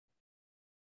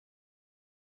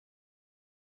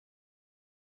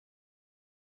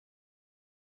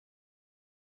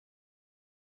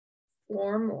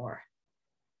 Four more.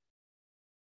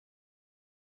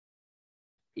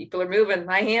 People are moving.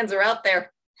 My hands are out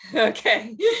there.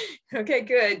 Okay. Okay,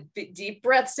 good. Deep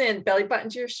breaths in, belly button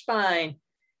to your spine.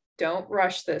 Don't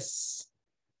rush this.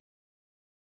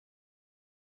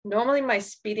 Normally my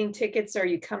speeding tickets are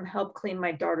you come help clean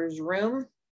my daughter's room.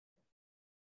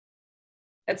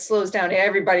 That slows down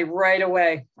everybody right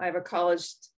away. I have a college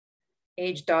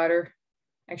age daughter.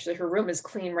 Actually, her room is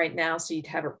clean right now, so you'd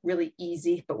have it really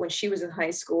easy. But when she was in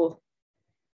high school,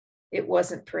 it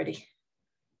wasn't pretty.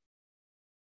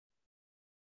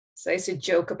 So I used to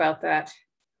joke about that.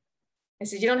 I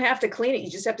said, you don't have to clean it.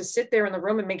 You just have to sit there in the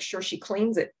room and make sure she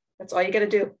cleans it. That's all you got to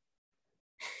do.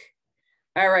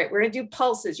 All right, we're going to do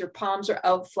pulses. Your palms are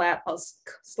out flat. I'll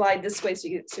slide this way so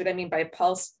you can see what I mean by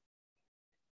pulse.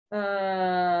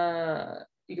 We're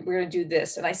going to do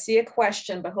this. And I see a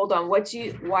question, but hold on. Why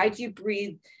do you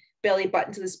breathe belly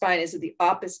button to the spine? Is it the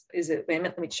opposite? Wait a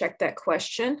minute, let me check that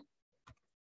question.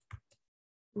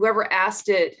 Whoever asked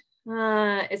it,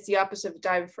 it's the opposite of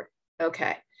dive.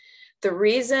 Okay. The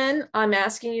reason I'm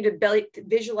asking you to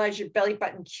visualize your belly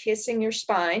button kissing your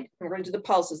spine, and we're going to do the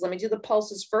pulses. Let me do the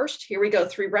pulses first. Here we go.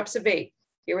 3 reps of 8.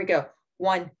 Here we go.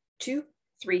 1, 2,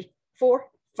 3, 4,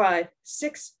 5,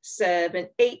 6, 7,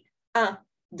 8. 1,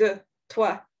 2, 3,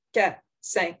 4, 5,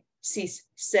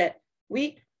 6, 7,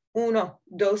 8. 1,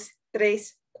 2, 3,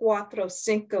 4, 5,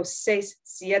 6,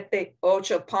 7,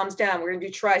 8. Palms down. We're going to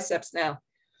do triceps now.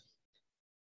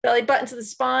 Belly button to the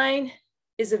spine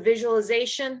is a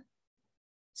visualization.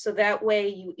 So that way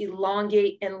you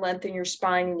elongate and lengthen your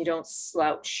spine and you don't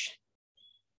slouch.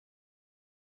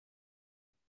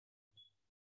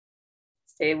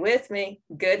 Stay with me.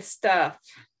 Good stuff.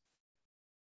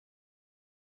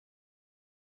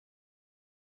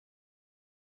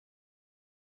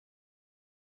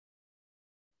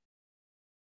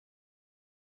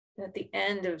 And at the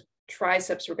end of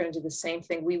triceps, we're going to do the same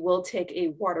thing. We will take a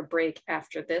water break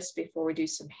after this before we do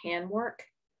some hand work,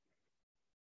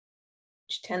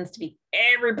 which tends to be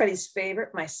everybody's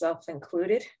favorite, myself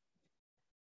included.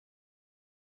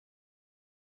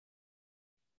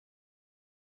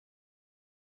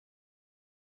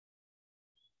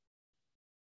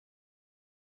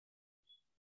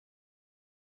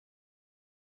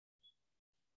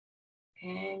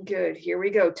 And good, here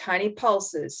we go, tiny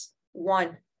pulses.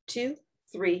 1, 2,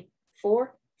 3,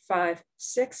 4, 5,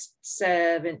 6,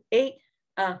 7, 8.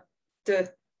 1, 2, 3,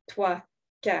 4,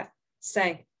 5,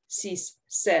 6,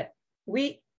 7,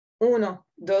 8. 1,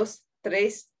 2,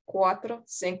 3, 4, 5,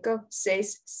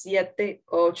 6, 7,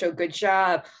 8. Good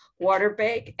job. Water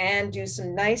break and do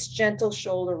some nice gentle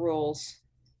shoulder rolls.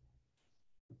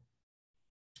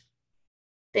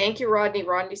 Thank you, Rodney.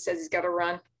 Rodney says he's got to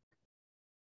run.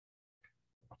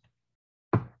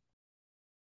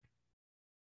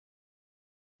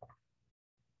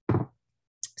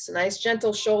 So nice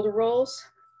gentle shoulder rolls.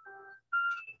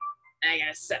 I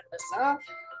gotta set this up.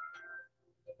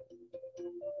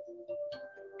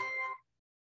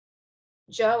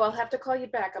 Joe, I'll have to call you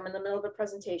back. I'm in the middle of a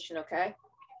presentation, okay?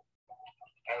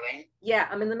 Eileen? Yeah,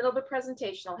 I'm in the middle of a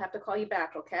presentation. I'll have to call you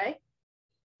back, okay?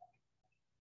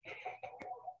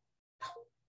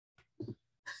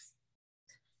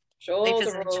 Shoulder Life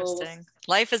is rolls. interesting.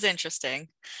 Life is interesting.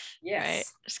 Yes. Right?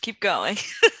 Just keep going.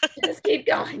 Just keep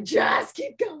going. Just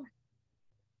keep going.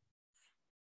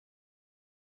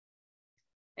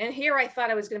 And here I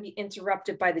thought I was going to be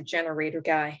interrupted by the generator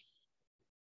guy.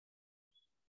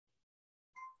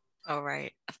 Oh,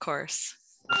 right. Of course.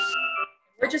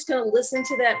 We're just going to listen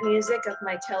to that music of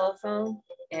my telephone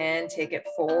and take it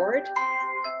forward.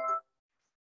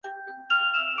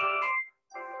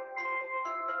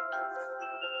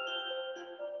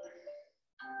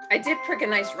 I did pick a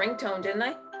nice ringtone, didn't I?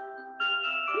 Yeah,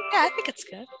 I think it's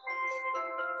good.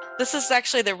 This is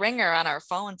actually the ringer on our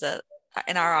phones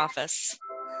in our office.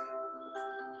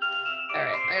 All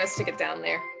right. I'm gonna stick it down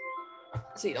there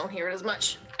so you don't hear it as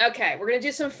much. Okay, we're gonna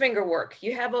do some finger work.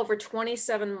 You have over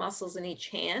 27 muscles in each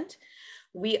hand.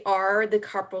 We are the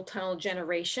carpal tunnel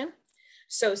generation.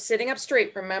 So sitting up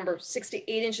straight, remember 6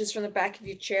 to 8 inches from the back of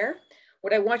your chair.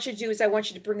 What I want you to do is I want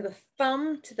you to bring the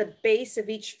thumb to the base of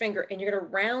each finger, and you're gonna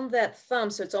round that thumb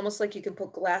so it's almost like you can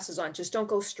put glasses on. Just don't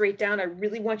go straight down. I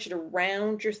really want you to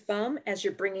round your thumb as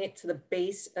you're bringing it to the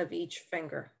base of each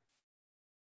finger.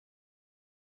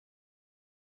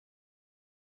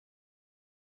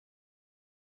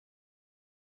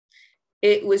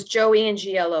 It was Joe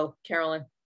Angelini, Carolyn.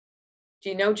 Do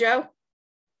you know Joe?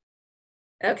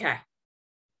 Okay.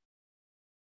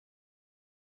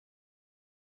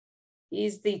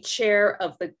 He's the chair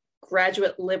of the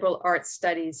Graduate Liberal Arts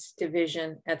Studies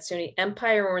Division at SUNY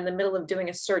Empire. We're in the middle of doing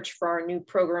a search for our new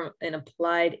program in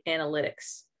applied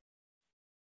analytics.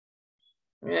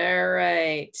 All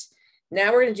right.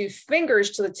 Now we're going to do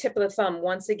fingers to the tip of the thumb.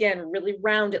 Once again, really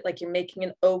round it like you're making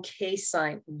an OK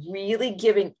sign, really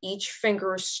giving each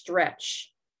finger a stretch.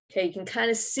 Okay, you can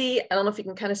kind of see, I don't know if you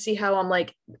can kind of see how I'm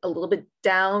like a little bit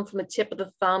down from the tip of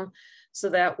the thumb. So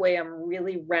that way I'm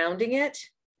really rounding it.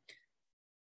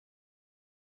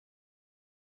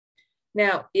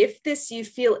 Now, if you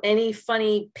feel any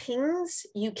funny pings,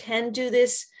 you can do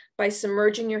this by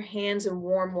submerging your hands in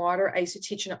warm water. I used to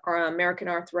teach an American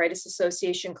Arthritis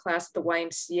Association class at the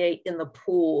YMCA in the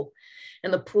pool.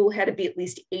 And the pool had to be at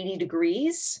least 80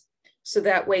 degrees. So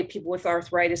that way people with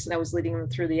arthritis, and I was leading them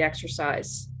through the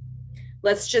exercise.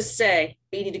 Let's just say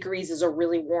 80 degrees is a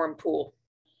really warm pool.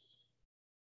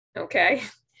 Okay.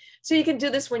 So you can do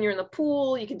this when you're in the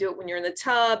pool, you can do it when you're in the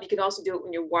tub, you can also do it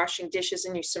when you're washing dishes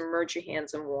and you submerge your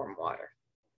hands in warm water.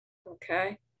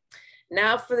 Okay.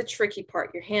 Now for the tricky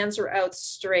part, your hands are out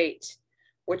straight.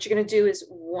 What you're going to do is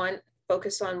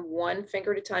focus on one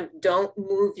finger at a time. Don't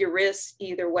move your wrists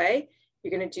either way.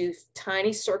 You're going to do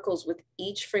tiny circles with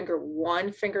each finger,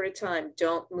 one finger at a time.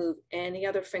 Don't move any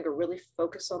other finger. Really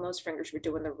focus on those fingers. We're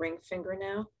doing the ring finger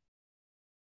now.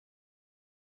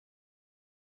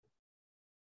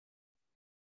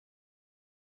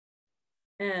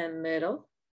 And middle.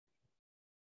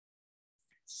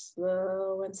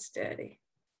 Slow and steady.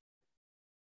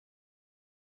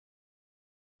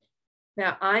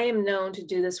 Now, I am known to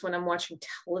do this when I'm watching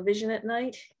television at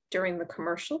night during the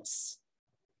commercials.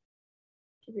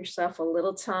 Give yourself a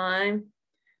little time.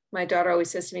 My daughter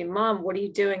always says to me, Mom, what are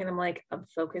you doing? And I'm like, I'm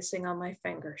focusing on my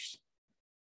fingers.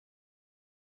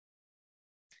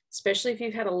 Especially if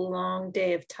you've had a long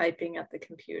day of typing at the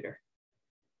computer.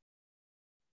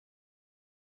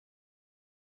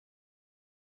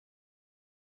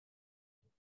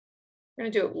 We're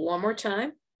going to do it one more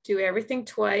time. Do everything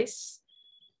twice.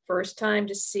 First time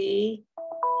to see,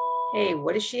 hey,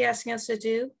 what is she asking us to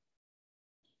do?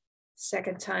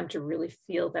 Second time to really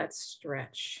feel that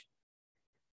stretch.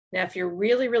 Now, if you're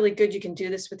really, really good, you can do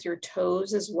this with your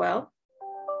toes as well.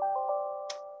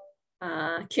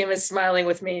 Kim is smiling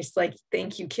with me. It's like,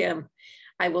 thank you, Kim.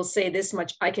 I will say this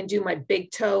much. I can do my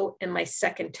big toe and my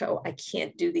second toe. I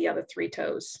can't do the other 3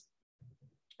 toes.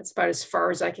 That's about as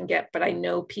far as I can get. But I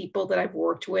know people that I've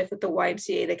worked with at the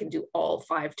YMCA that can do all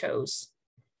 5 toes.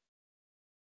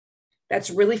 That's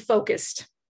really focused.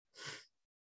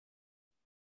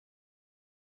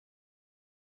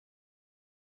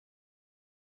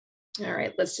 All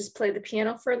right, let's just play the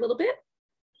piano for a little bit.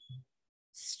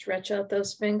 Stretch out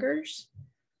those fingers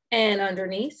and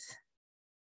underneath.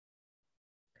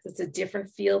 It's a different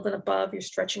feel than above. You're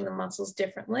stretching the muscles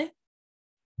differently.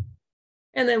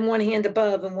 And then one hand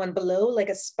above and one below, like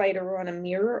a spider on a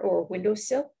mirror or a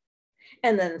windowsill.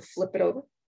 And then flip it over.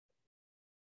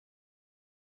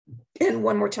 And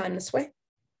one more time this way.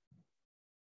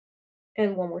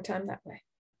 And one more time that way.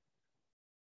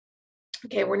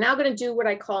 Okay, we're now going to do what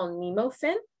I call Nemo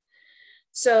fin.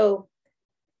 So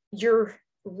your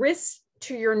wrist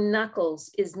to your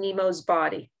knuckles is Nemo's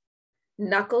body.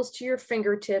 Knuckles to your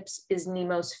fingertips is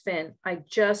Nemo's fin. I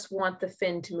just want the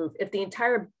fin to move. If the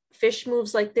entire fish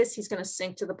moves like this, he's going to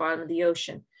sink to the bottom of the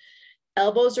ocean.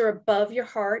 Elbows are above your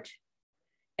heart.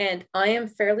 And I am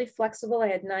fairly flexible. I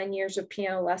had 9 years of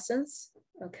piano lessons.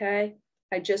 Okay.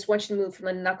 I just want you to move from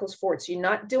the knuckles forward. So you're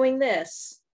not doing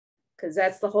this because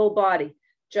that's the whole body,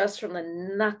 just from the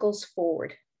knuckles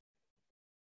forward.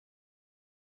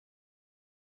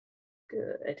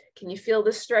 Good. Can you feel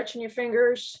this stretch in your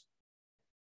fingers?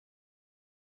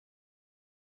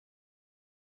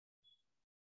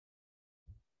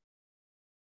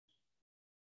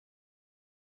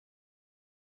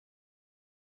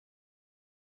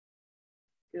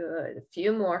 Good. A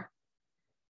few more.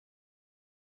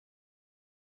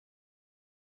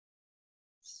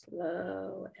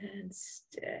 Slow and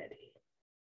steady.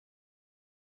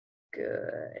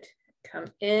 Good. Come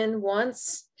in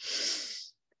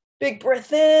once. Big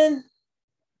breath in.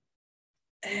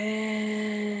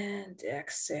 And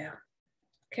exhale.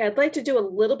 Okay, I'd like to do a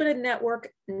little bit of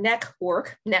networking.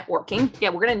 Yeah,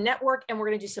 we're gonna network and we're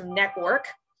gonna do some neck work.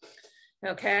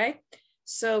 Okay,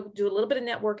 so do a little bit of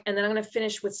network and then I'm gonna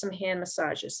finish with some hand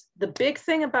massages. The big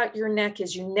thing about your neck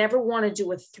is you never wanna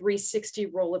do a 360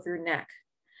 roll of your neck.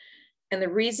 And the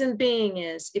reason being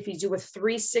is if you do a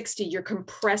 360, you're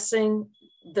compressing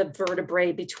the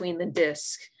vertebrae between the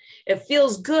disc. It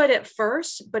feels good at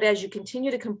first, but as you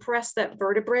continue to compress that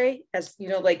vertebrae, as you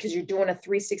know, like, because you're doing a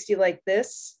 360 like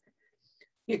this,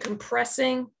 you're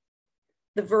compressing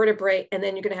the vertebrae and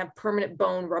then you're going to have permanent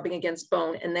bone rubbing against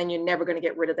bone. And then you're never going to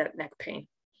get rid of that neck pain.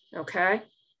 Okay.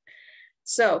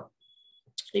 So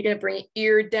you're going to bring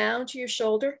your ear down to your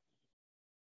shoulder.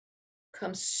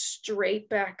 Come straight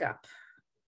back up.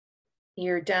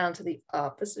 Ear down to the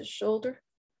opposite shoulder.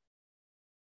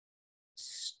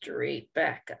 Straight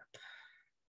back up.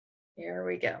 Here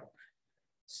we go.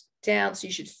 Down, so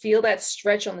you should feel that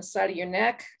stretch on the side of your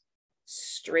neck.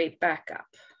 Straight back up.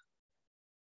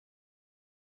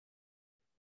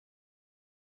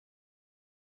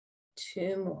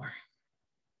 Two more.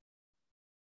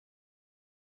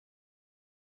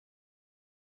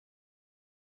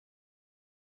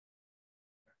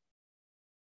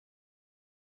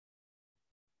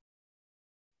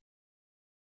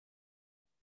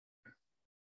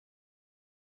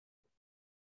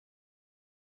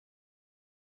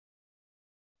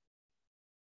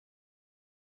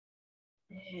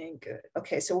 And good.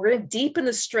 Okay, so we're going to deepen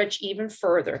the stretch even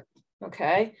further.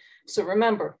 Okay, so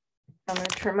remember, I'm going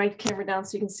to turn my camera down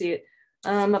so you can see it.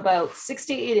 I'm about 6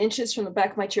 to 8 inches from the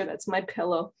back of my chair. That's my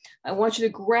pillow. I want you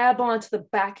to grab onto the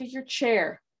back of your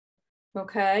chair.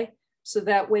 Okay, so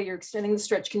that way you're extending the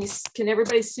stretch. Can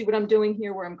everybody see what I'm doing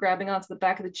here where I'm grabbing onto the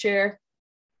back of the chair?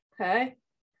 Okay.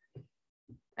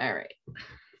 All right.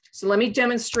 So let me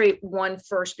demonstrate one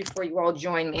first before you all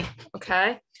join me.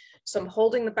 Okay. So I'm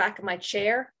holding the back of my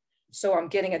chair. So I'm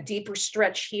getting a deeper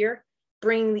stretch here,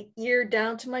 bringing the ear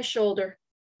down to my shoulder.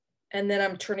 And then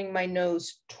I'm turning my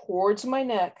nose towards my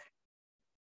neck,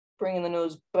 bringing the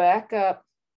nose back up,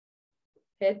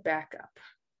 head back up.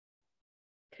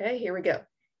 Okay, here we go.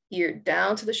 Ear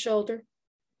down to the shoulder,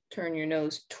 turn your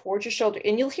nose towards your shoulder.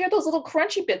 And you'll hear those little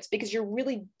crunchy bits because you're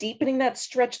really deepening that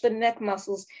stretch of the neck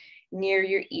muscles near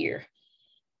your ear.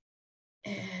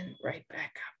 And right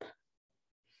back up.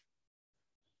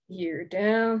 Ear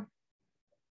down.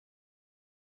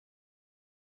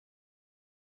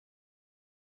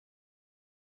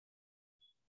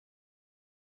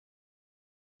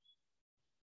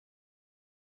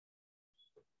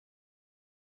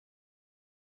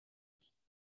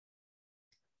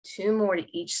 Two more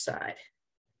to each side.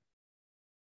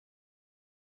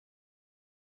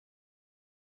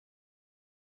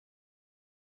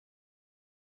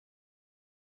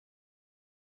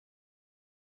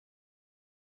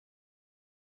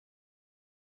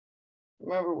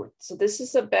 Remember, so this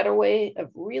is a better way of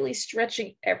really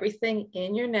stretching everything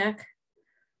in your neck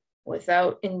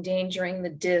without endangering the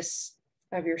disc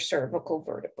of your cervical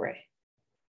vertebrae.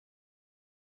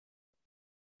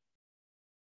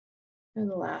 And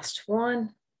the last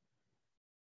one.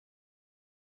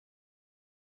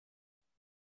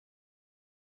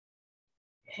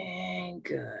 And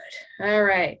good. All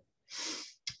right.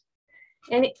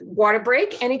 Any water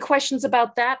break? Any questions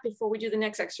about that before we do the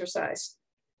next exercise?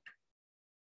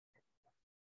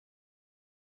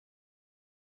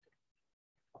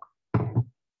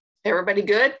 Everybody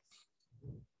good?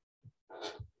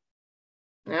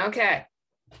 Okay.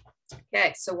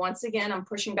 Okay, so once again, I'm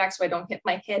pushing back so I don't hit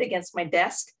my head against my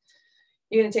desk.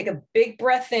 You're gonna take a big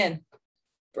breath in.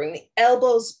 Bring the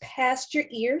elbows past your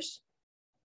ears.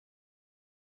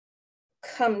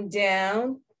 Come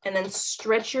down and then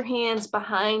stretch your hands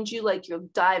behind you like you're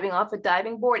diving off a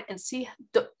diving board and see,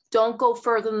 don't go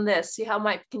further than this. See how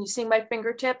can you see my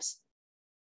fingertips?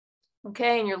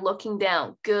 Okay, and you're looking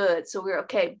down. Good. So we're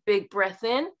okay. Big breath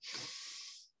in.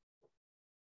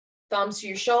 Thumbs to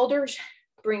your shoulders.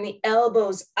 Bring the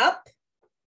elbows up.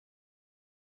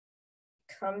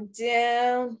 Come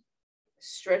down.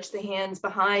 Stretch the hands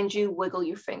behind you. Wiggle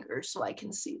your fingers so I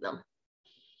can see them.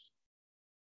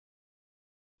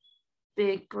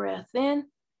 Big breath in.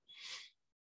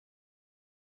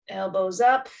 Elbows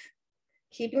up.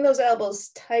 Keeping those elbows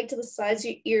tight to the sides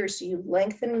of your ears so you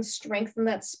lengthen and strengthen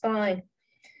that spine.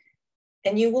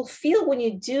 And you will feel when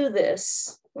you do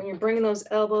this, when you're bringing those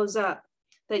elbows up,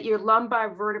 that your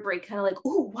lumbar vertebrae kind of like,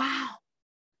 ooh, wow.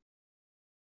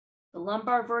 the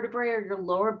lumbar vertebrae or your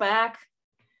lower back.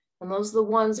 And those are the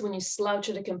ones when you slouch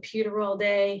at a computer all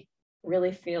day,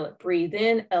 really feel it. Breathe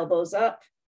in, elbows up.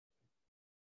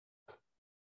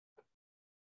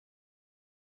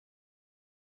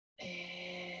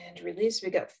 And release, we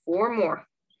got 4 more.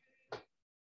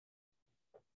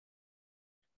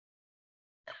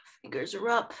 Fingers are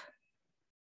up.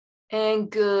 And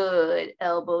good,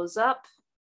 elbows up.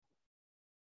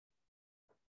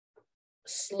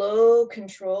 Slow,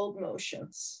 controlled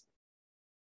motions.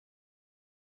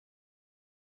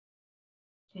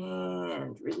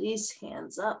 And release,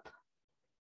 hands up.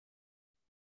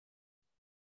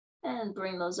 And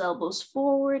bring those elbows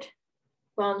forward.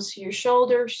 Palms to your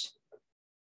shoulders.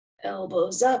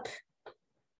 Elbows up.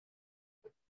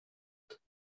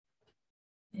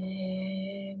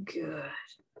 And good.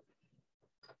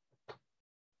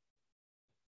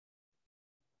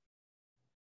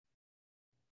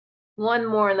 One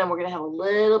more, and then we're going to have a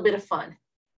little bit of fun.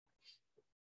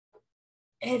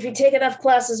 And if you take enough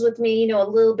classes with me, you know, a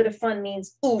little bit of fun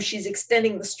means, ooh, she's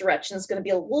extending the stretch, and it's going to be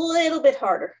a little bit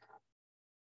harder.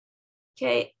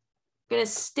 Okay, I'm going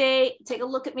to stay, take a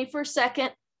look at me for a second.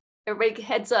 Everybody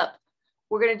heads up.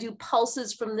 We're going to do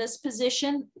pulses from this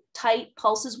position, tight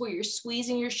pulses where you're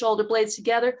squeezing your shoulder blades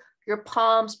together. Your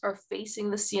palms are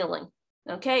facing the ceiling.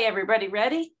 Okay, everybody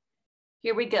ready?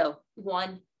 Here we go.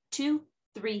 1, 2,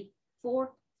 3,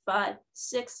 4, 5,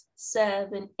 6,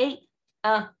 7, 8.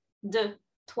 1, 2, 3,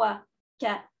 4,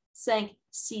 5,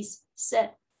 6,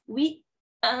 7, 8.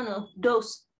 1, 2,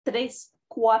 3,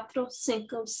 4, 5,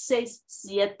 6,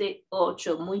 7, 8.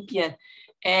 Muy bien.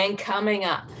 And coming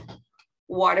up,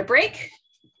 water break.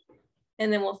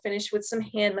 And then we'll finish with some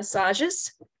hand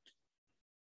massages.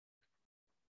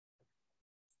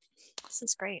 This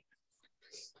is great.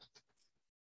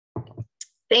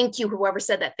 Thank you, whoever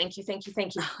said that. Thank you, thank you,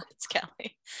 thank you. It's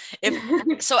Kelly.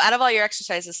 So out of all your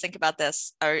exercises, think about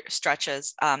this, or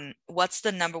stretches. What's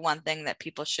the number one thing that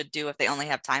people should do if they only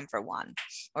have time for 1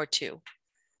 or 2?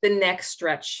 The neck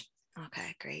stretch.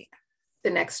 Okay, great. The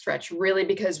neck stretch, really,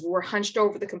 because we're hunched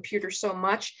over the computer so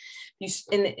much.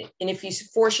 And if you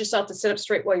force yourself to sit up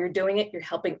straight while you're doing it, you're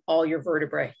helping all your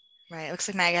vertebrae. Right. It looks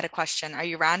like Maggie had a question. Are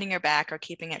you rounding your back or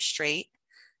keeping it straight?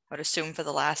 I would assume for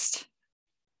the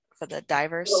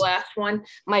divers. The last one,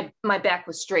 my back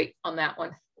was straight on that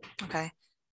one. Okay.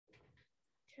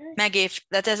 Maggie, if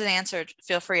that doesn't answer,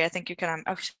 feel free. I think you can.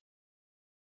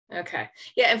 Okay.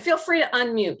 Yeah, and feel free to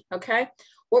unmute. Okay.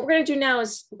 What we're going to do now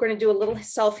is we're going to do a little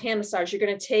self hand massage. You're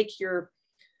going to take your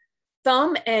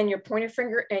thumb and your pointer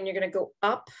finger, and you're going to go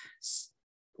up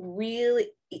really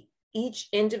each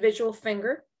individual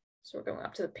finger. So we're going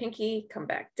up to the pinky, come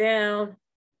back down,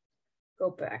 go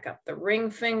back up the ring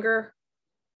finger,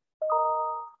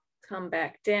 come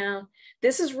back down.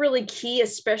 This is really key,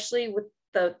 especially with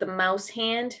the mouse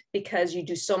hand, because you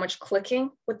do so much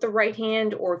clicking with the right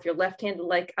hand, or if you're left-handed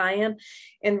like I am.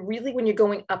 And really when you're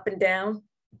going up and down,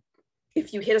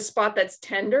 if you hit a spot that's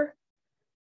tender,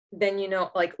 then you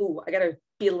know, like, ooh, I gotta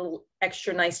be a little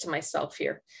extra nice to myself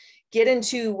here. Get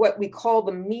into what we call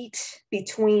the meat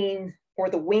between, or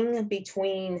the wing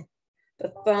between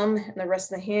the thumb and the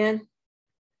rest of the hand.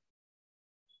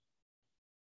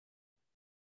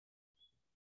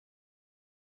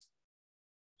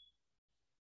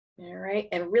 All right,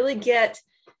 and really get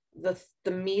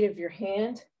the meat of your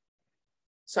hand.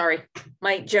 Sorry,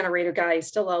 my generator guy is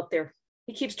still out there.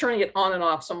 He keeps turning it on and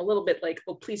off, so I'm a little bit like,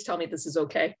 oh, please tell me this is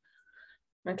okay.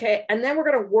 Okay, and then we're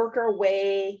gonna work our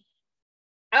way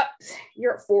up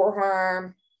your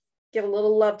forearm. Give a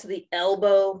little love to the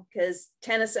elbow, because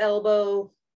tennis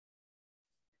elbow,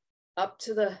 up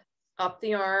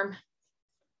the arm,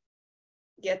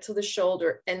 get to the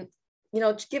shoulder, and you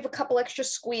know, to give a couple extra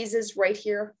squeezes right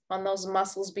here on those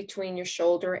muscles between your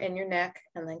shoulder and your neck,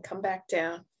 and then come back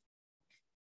down.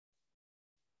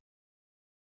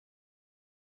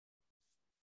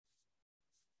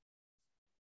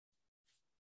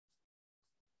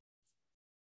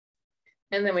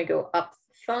 And then we go up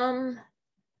the thumb,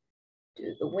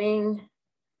 do the wing,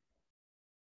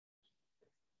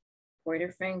 pointer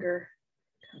finger,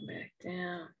 come back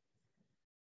down.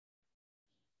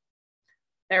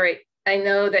 All right, I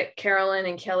know that Carolyn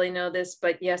and Kelly know this,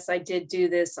 but yes, I did do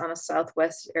this on a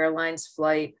Southwest Airlines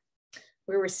flight.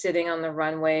 We were sitting on the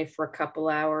runway for a couple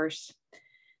hours,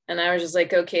 and I was just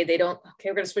like, okay,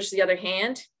 we're gonna switch to the other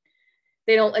hand.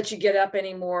 They don't let you get up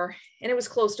anymore. And it was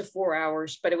close to 4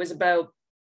 hours, but it was about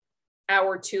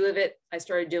hour 2 of it. I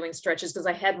started doing stretches because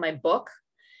I had my book.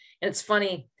 And it's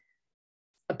funny,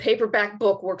 a paperback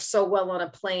book works so well on a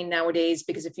plane nowadays,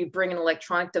 because if you bring an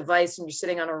electronic device and you're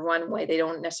sitting on a runway, they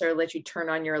don't necessarily let you turn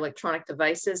on your electronic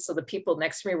devices. So the people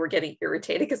next to me were getting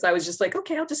irritated because I was just like,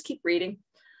 okay, I'll just keep reading.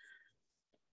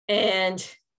 And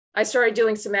I started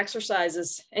doing some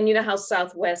exercises. And you know how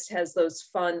Southwest has those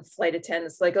fun flight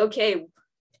attendants, like, okay,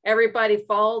 everybody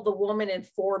follow the woman in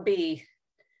 4B.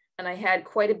 And I had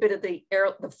quite a bit of the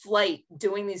flight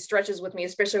doing these stretches with me,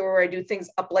 especially where I do things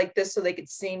up like this so they could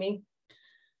see me.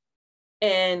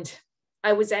 And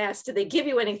I was asked, did they give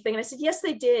you anything? And I said, yes,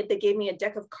 they did. They gave me a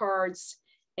deck of cards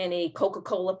and a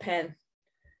Coca-Cola pen.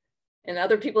 And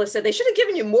other people have said they should have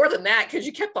given you more than that because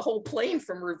you kept the whole plane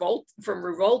from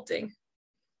revolting.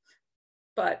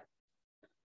 But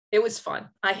it was fun.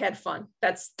 I had fun.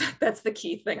 That's the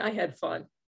key thing. I had fun.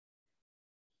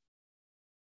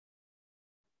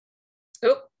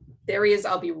 Oh, there he is.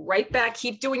 I'll be right back.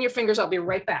 Keep doing your fingers. I'll be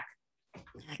right back.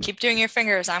 Keep doing your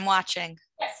fingers. I'm watching.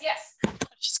 Yes, yes.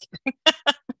 Just kidding.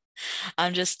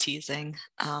 I'm just teasing.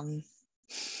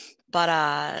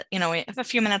 But you know, we have a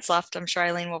few minutes left. I'm sure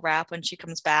Eileen will wrap when she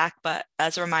comes back. But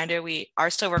as a reminder, we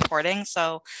are still recording,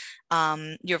 so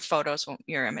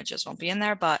your images won't be in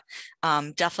there. But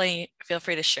definitely feel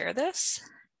free to share this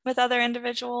with other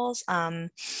individuals.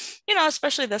 You know,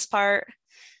 especially this part.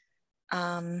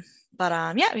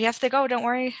 But yeah, we have to go. Don't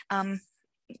worry.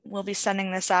 We'll be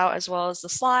sending this out as well as the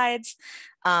slides.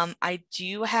 I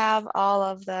do have all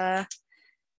of the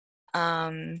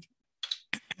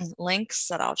links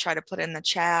that I'll try to put in the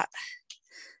chat.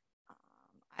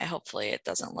 Hopefully it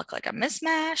doesn't look like a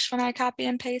mismatch when I copy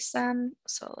and paste them.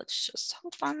 So let's just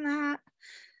hope on that.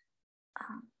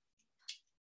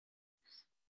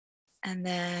 And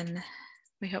then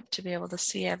we hope to be able to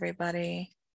see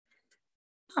everybody.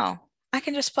 Oh, I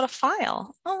can just put a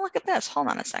file. Oh, look at this. Hold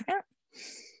on a second.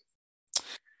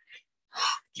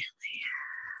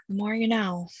 The more you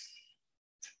know.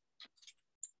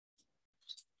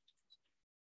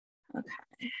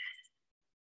 Okay.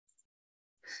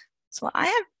 So what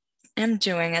I am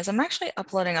doing is I'm actually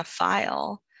uploading a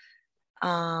file.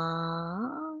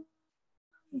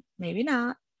 Maybe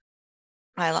not.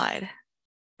 I lied.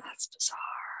 That's bizarre.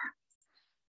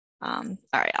 All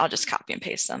right, I'll just copy and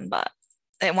paste them, but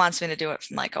it wants me to do it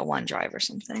from like a OneDrive or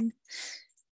something.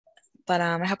 But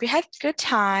I hope you had a good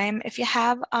time. If you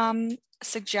have a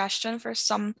suggestion for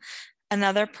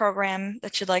another program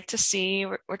that you'd like to see,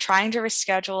 we're trying to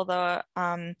reschedule the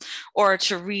or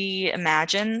to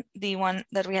reimagine the one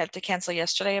that we had to cancel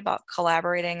yesterday about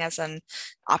collaborating as an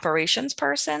operations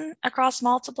person across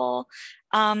multiple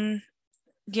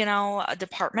you know,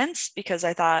 departments, because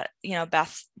I thought, you know,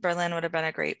 Beth Berlin would have been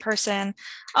a great person.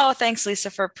 Oh, thanks, Lisa,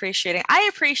 for appreciating. I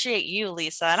appreciate you,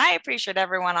 Lisa, and I appreciate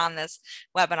everyone on this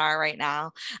webinar right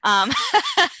now.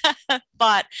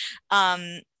 But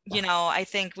you know, I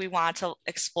think we want to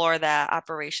explore that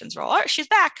operations role. Oh, she's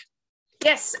back.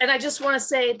 Yes, and I just want to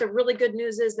say the really good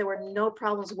news is there were no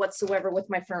problems whatsoever with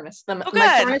my furnace. Oh,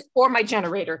 my furnace or my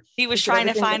generator. He was trying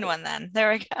to find one then.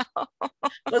 There we go.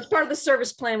 Well, it's part of the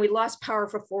service plan. We lost power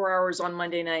for 4 hours on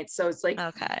Monday night. So it's like,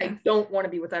 okay, I don't want to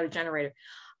be without a generator.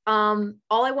 All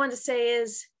I wanted to say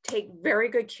is take very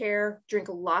good care, drink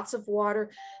lots of water.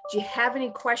 Do you have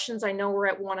any questions? I know we're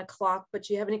at 1 o'clock, but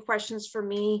do you have any questions for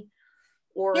me?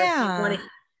 Or if you want to...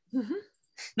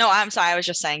 No, I'm sorry. I was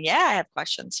just saying, yeah, I have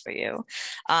questions for you,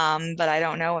 but I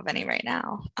don't know of any right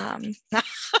now.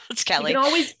 It's Kelly. You can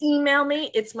always email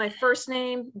me. It's my first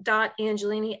name,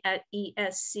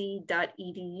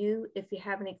 .angelini@esc.edu. If you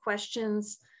have any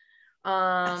questions.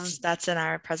 That's in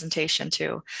our presentation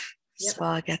too. Yep. So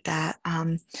I'll get that.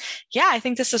 Yeah, I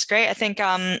think this is great. I think,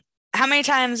 how many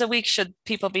times a week should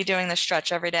people be doing this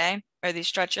stretch every day, or these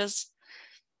stretches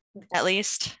at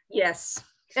least? Yes.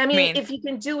 I mean, if you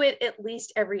can do it at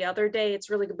least every other day, it's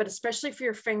really good, but especially for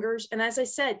your fingers. And as I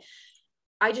said,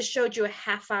 I just showed you a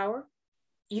half hour.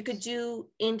 You could do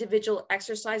individual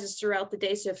exercises throughout the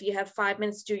day. So if you have 5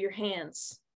 minutes, do your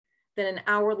hands. Then an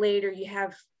hour later, you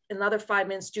have another 5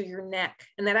 minutes, do your neck.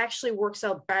 And that actually works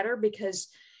out better because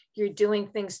you're doing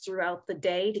things throughout the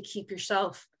day to keep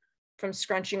yourself from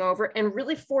scrunching over, and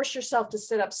really force yourself to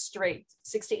sit up straight,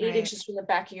 6 to 8 inches from the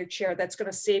back of your chair. That's going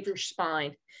to save your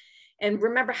spine. And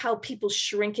remember how people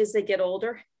shrink as they get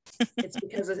older?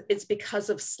 It's because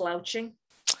of slouching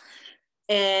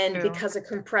and because of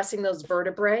compressing those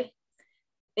vertebrae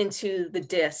into the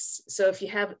discs. So if you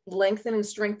have lengthen and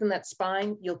strengthen that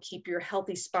spine, you'll keep your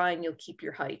healthy spine, you'll keep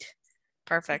your height.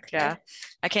 Perfect. Yeah.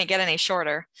 I can't get any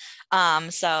shorter.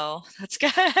 So that's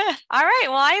good. All right.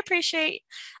 Well, I appreciate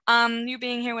you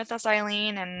being here with us,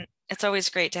 Eileen. And It's always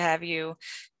great to have you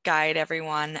guide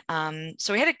everyone.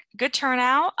 So we had a good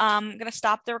turnout. I'm going to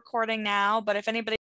stop the recording now, but if anybody